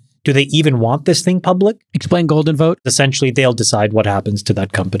do? And do they even want this thing public? Explain golden vote. Essentially, they'll decide what happens to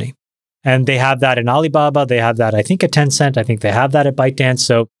that company. And they have that in Alibaba. They have that, I think, at Tencent. I think they have that at ByteDance.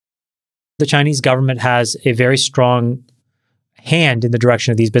 So the Chinese government has a very strong hand in the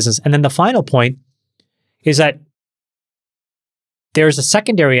direction of these businesses. And then the final point is that there's a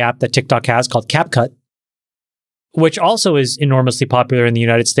secondary app that TikTok has called CapCut, which also is enormously popular in the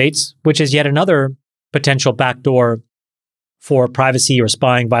United States, which is yet another potential backdoor for privacy or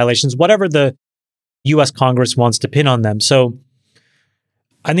spying violations, whatever the US Congress wants to pin on them. So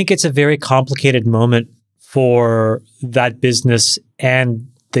I think it's a very complicated moment for that business and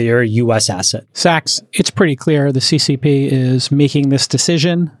their US asset. Sachs, it's pretty clear the CCP is making this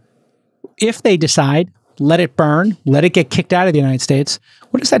decision. If they decide, let it burn, let it get kicked out of the United States.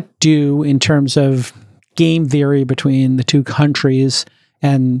 What does that do in terms of game theory between the two countries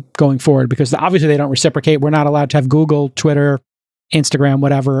and going forward? Because obviously they don't reciprocate. We're not allowed to have Google, Twitter, Instagram,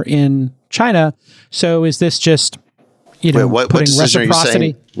 whatever in China. So is this just, what putting decision reciprocity? are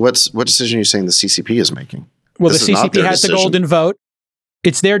you saying, what decision are you saying the CCP is making? Well, This the is not CCP their has the decision. golden vote.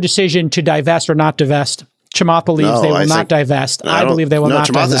 It's their decision to divest or not divest. Chamath believes No, they will I not think- divest. I believe they will not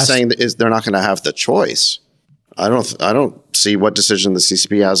Chamath divest. is saying that they're not going to have the choice. I don't see what decision the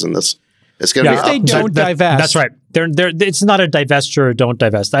CCP has in this. It's going to If they be don't divest. That's right. It's not a divest or don't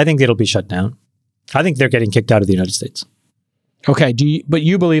divest. I think it'll be shut down. I think they're getting kicked out of the United States. Okay. But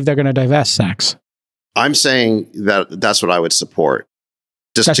you believe they're going to divest, Sachs? I'm saying that that's what I would support,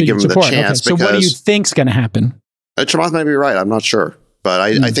 just That's to what give you'd them the support. chance. Okay. So what do you Because think's going to happen? Chamath may be right. I'm not sure, but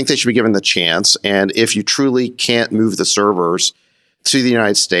I think they should be given the chance. And if you truly can't move the servers to the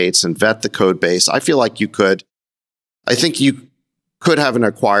United States and vet the code base, I feel like you could. I think you could have an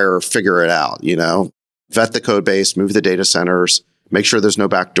acquirer figure it out. Vet the code base, move the data centers, make sure there's no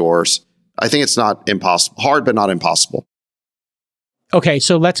back doors. I think it's not impossible, hard but not impossible. Okay.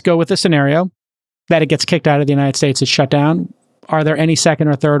 So let's go with the scenario that it gets kicked out of the United States. It's shut down. Are there any second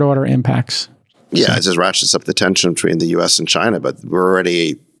or third order impacts? Yeah, it just ratchets up the tension between the U.S. and China, but we're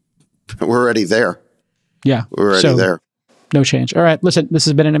already there. Yeah. We're already there. No change. All right. Listen, this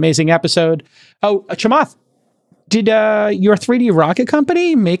has been an amazing episode. Oh, Chamath, did your 3D rocket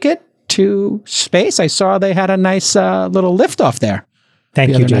company make it to space? I saw they had a nice little liftoff there.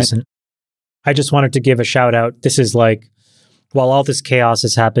 Thank the you, other night. Jason. I just wanted to give a shout out. This is like, while all this chaos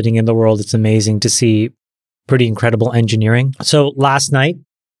is happening in the world, it's amazing to see pretty incredible engineering. So last night,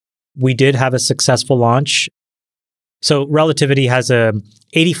 we did have a successful launch. So Relativity has a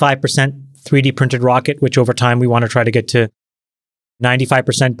 85% 3D printed rocket, which over time we want to try to get to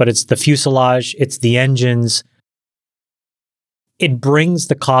 95%, but it's the fuselage, it's the engines. It brings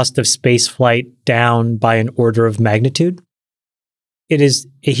the cost of space flight down by an order of magnitude. It is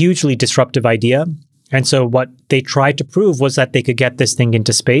a hugely disruptive idea. And so what they tried to prove was that they could get this thing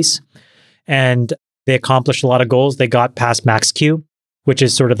into space. And they accomplished a lot of goals. They got past max Q, which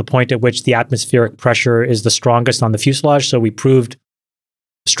is sort of the point at which the atmospheric pressure is the strongest on the fuselage. So we proved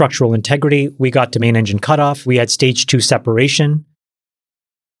structural integrity. We got to main engine cutoff. We had stage 2 separation.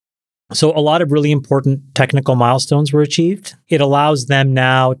 So a lot of really important technical milestones were achieved. It allows them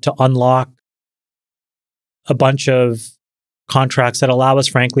now to unlock a bunch of contracts that allow us,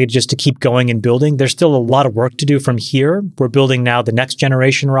 frankly, just to keep going and building. There's still a lot of work to do from here. We're building now the next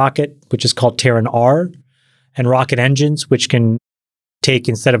generation rocket, which is called Terran R, and rocket engines, which can take,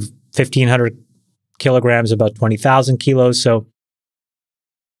 instead of 1,500 kilograms, about 20,000 kilos. So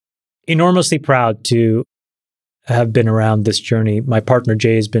enormously proud to have been around this journey. My partner,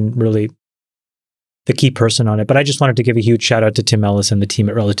 Jay, has been really the key person on it. But I just wanted to give a huge shout out to Tim Ellis and the team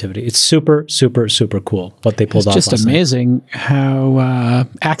at Relativity. It's super, super, super cool what they pulled off. It's just amazing how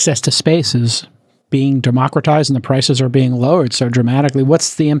access to space is being democratized and the prices are being lowered so dramatically.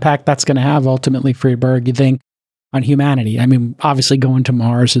 What's the impact that's going to have ultimately, Friedberg, you think, on humanity? I mean, obviously going to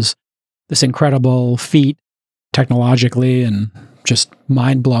Mars is this incredible feat technologically and just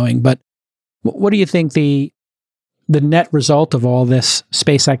mind-blowing. But what do you think the net result of all this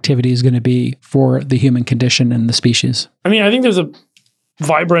space activity is going to be for the human condition and the species? I mean, I think there's a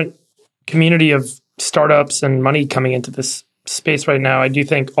vibrant community of startups and money coming into this space right now. I do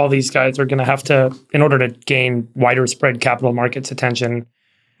think all these guys are going to have to, in order to gain wider spread capital markets attention,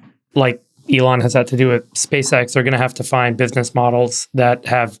 like Elon has had to do with SpaceX, they're going to have to find business models that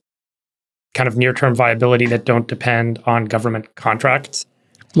have kind of near-term viability that don't depend on government contracts.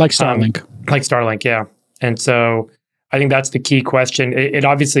 Like Starlink. Like Starlink, yeah. And so I think that's the key question. It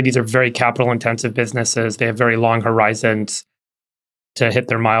obviously, these are very capital-intensive businesses. They have very long horizons to hit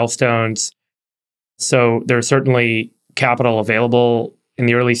their milestones. So there's certainly capital available in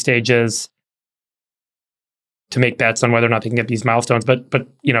the early stages to make bets on whether or not they can get these milestones. But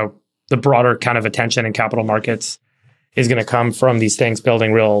you know, the broader kind of attention in capital markets is going to come from these things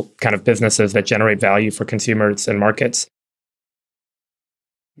building real kind of businesses that generate value for consumers and markets.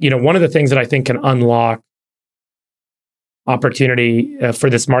 You know, one of the things that I think can unlock opportunity for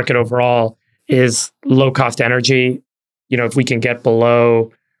this market overall is low-cost energy. You know, if we can get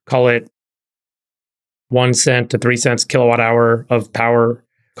below, call it 1 cent to 3 cents kilowatt hour of power,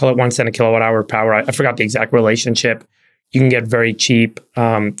 call it 1 cent a kilowatt hour of power. I forgot the exact relationship. You can get very cheap,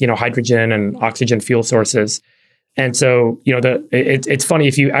 hydrogen and oxygen fuel sources. And so, you know, it's funny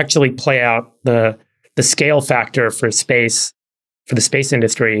if you actually play out the scale factor for space, for the space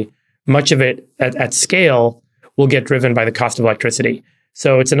industry, much of it at scale will get driven by the cost of electricity.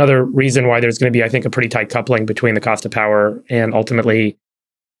 So it's another reason why there's going to be, I think, a pretty tight coupling between the cost of power and ultimately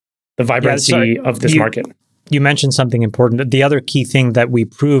the vibrancy of this market. You mentioned something important. The other key thing that we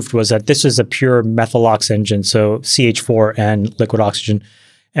proved was that this is a pure methylox engine, so CH4 and liquid oxygen.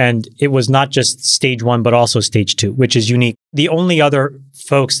 And it was not just stage 1, but also stage 2, which is unique. The only other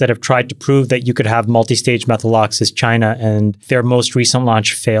folks that have tried to prove that you could have multi-stage methylox is China, and their most recent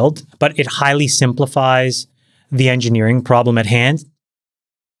launch failed. But it highly simplifies the engineering problem at hand,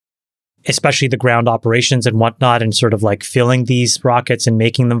 especially the ground operations and whatnot, and sort of like filling these rockets and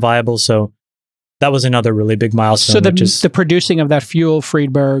making them viable. So that was another really big milestone. So the producing of that fuel,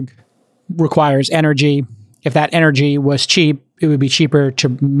 Friedberg, requires energy. If that energy was cheap, it would be cheaper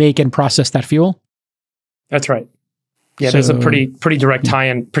to make and process that fuel. That's right. Yeah, so, there's a pretty direct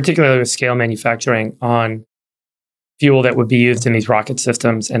tie-in, particularly with scale manufacturing, on fuel that would be used in these rocket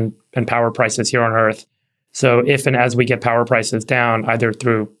systems and power prices here on Earth. So if and as we get power prices down, either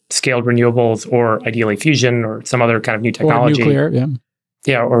through scaled renewables or ideally fusion or some other kind of new technology, or nuclear,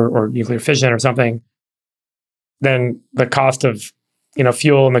 or nuclear fission or something, then the cost of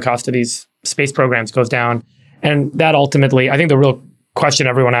fuel and the cost of these space programs goes down. And that ultimately, I think the real question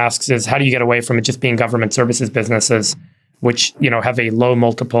everyone asks is, how do you get away from it just being government services businesses, which have a low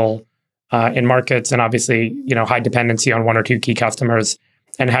multiple in markets and obviously high dependency on one or two key customers?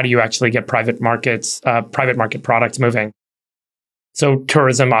 And how do you actually get private market products moving? So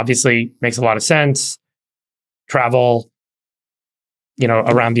tourism obviously makes a lot of sense. Travel,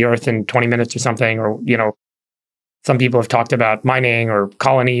 around the Earth in 20 minutes or something, or some people have talked about mining or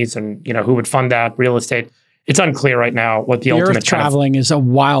colonies, and who would fund that? Real estate. It's unclear right now what the ultimate Earth traveling is a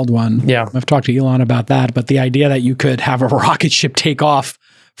wild one. Yeah, I've talked to Elon about that, but the idea that you could have a rocket ship take off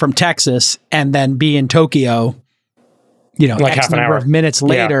from Texas and then be in Tokyo, like X number of minutes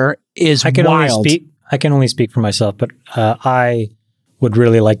later is wild. I can only speak for myself, but I would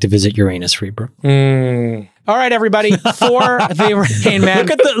really like to visit Uranus, Friedberg. All right, everybody, for the Rain Man.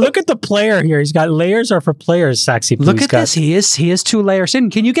 Look at the player here. He's got layers are for players, Saxy. Look at this. He is 2 layers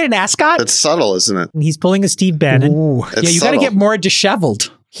in. Can you get an ascot? It's subtle, isn't it? He's pulling a Steve Bannon. Ooh. Yeah, you got to get more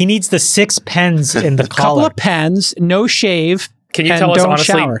disheveled. He needs the 6 pens in the collar. A couple of pens, no shave. Can you tell us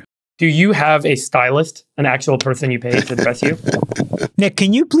honestly? Shower. Do you have a stylist, an actual person you pay to dress you? Nick,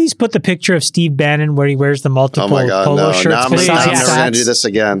 can you please put the picture of Steve Bannon where he wears the multiple polo shirts? I'm never going to do this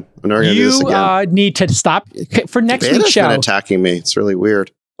again. I'm never going to do this again. You need to stop for next week's show. Bannon's been attacking me. It's really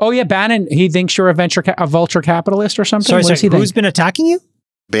weird. Oh yeah, Bannon. He thinks you're a vulture capitalist or something. Sorry, who's been attacking you?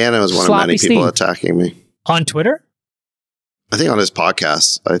 Bannon was one of many people attacking me on Twitter. I think on his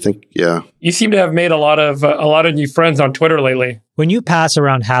podcast. I think, yeah. You seem to have made a lot of new friends on Twitter lately. When you pass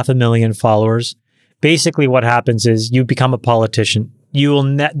around 500,000 followers, basically what happens is you become a politician.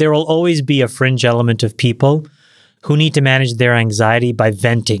 There will always be a fringe element of people who need to manage their anxiety by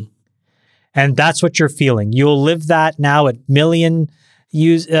venting, and that's what you're feeling. You'll live that now at million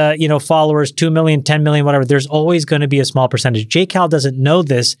followers, 2 million, 10 million, whatever. There's always going to be a small percentage. J. Cal doesn't know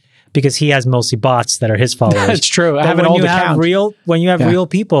this, because he has mostly bots that are his followers. That's true. I have an old account. When you have real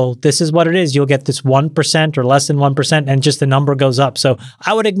people, this is what it is. You'll get this 1% or less than 1%, and just the number goes up. So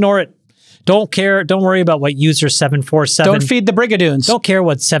I would ignore it. Don't care. Don't worry about what user 747. Don't feed the brigadoons. Don't care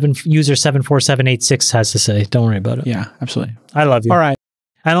what user 74786 has to say. Don't worry about it. Yeah, absolutely. I love you. All right.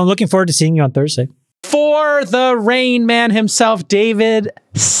 And I'm looking forward to seeing you on Thursday. For the Rain Man himself, David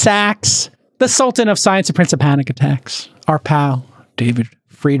Sachs, the Sultan of Science and Prince of Panic Attacks, our pal, David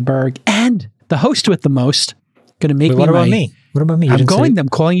Friedberg, and the host with the most. Going to make What about me? I'm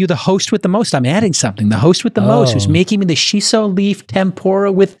calling you the host with the most. I'm adding something. The host with the most, who's making me the shiso leaf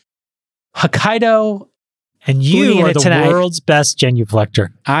tempura with Hokkaido. And you are the world's best genuflector.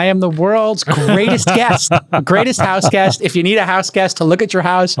 I am the world's greatest guest, greatest house guest. If you need a house guest to look at your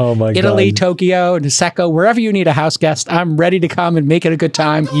house, Italy, Tokyo, Niseko, wherever you need a house guest, I'm ready to come and make it a good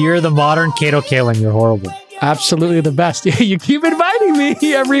time. You're the modern Kato Kalin. You're horrible. Absolutely the best. You keep inviting me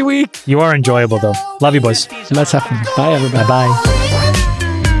every week. You are enjoyable, though. Love you, boys. Let's have fun. Bye, everybody.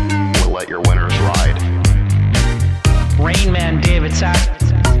 Bye-bye. We'll let your winners ride. Rain Man David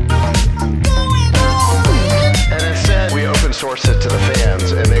Sachs. And instead, we open source it to the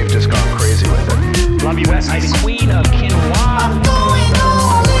fans, and they've just gone crazy with it. Love you, Bestie. Queen of quinoa.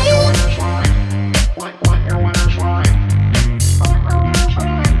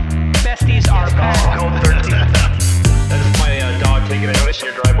 Besties are gone. That is my dog taking a notice in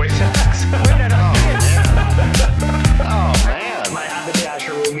your driveway. Oh, man. My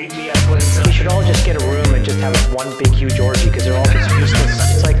haberdasher will meet me at Clinton. We should all just get a room and just have one big huge orgy, because they're all just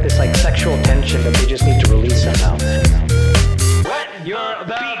useless. It's like this sexual tension that they just need to release somehow. Wet your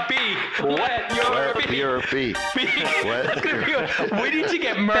beak. Wet your beak. Fee. What? We need to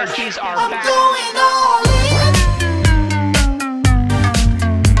get merch. Besties are back.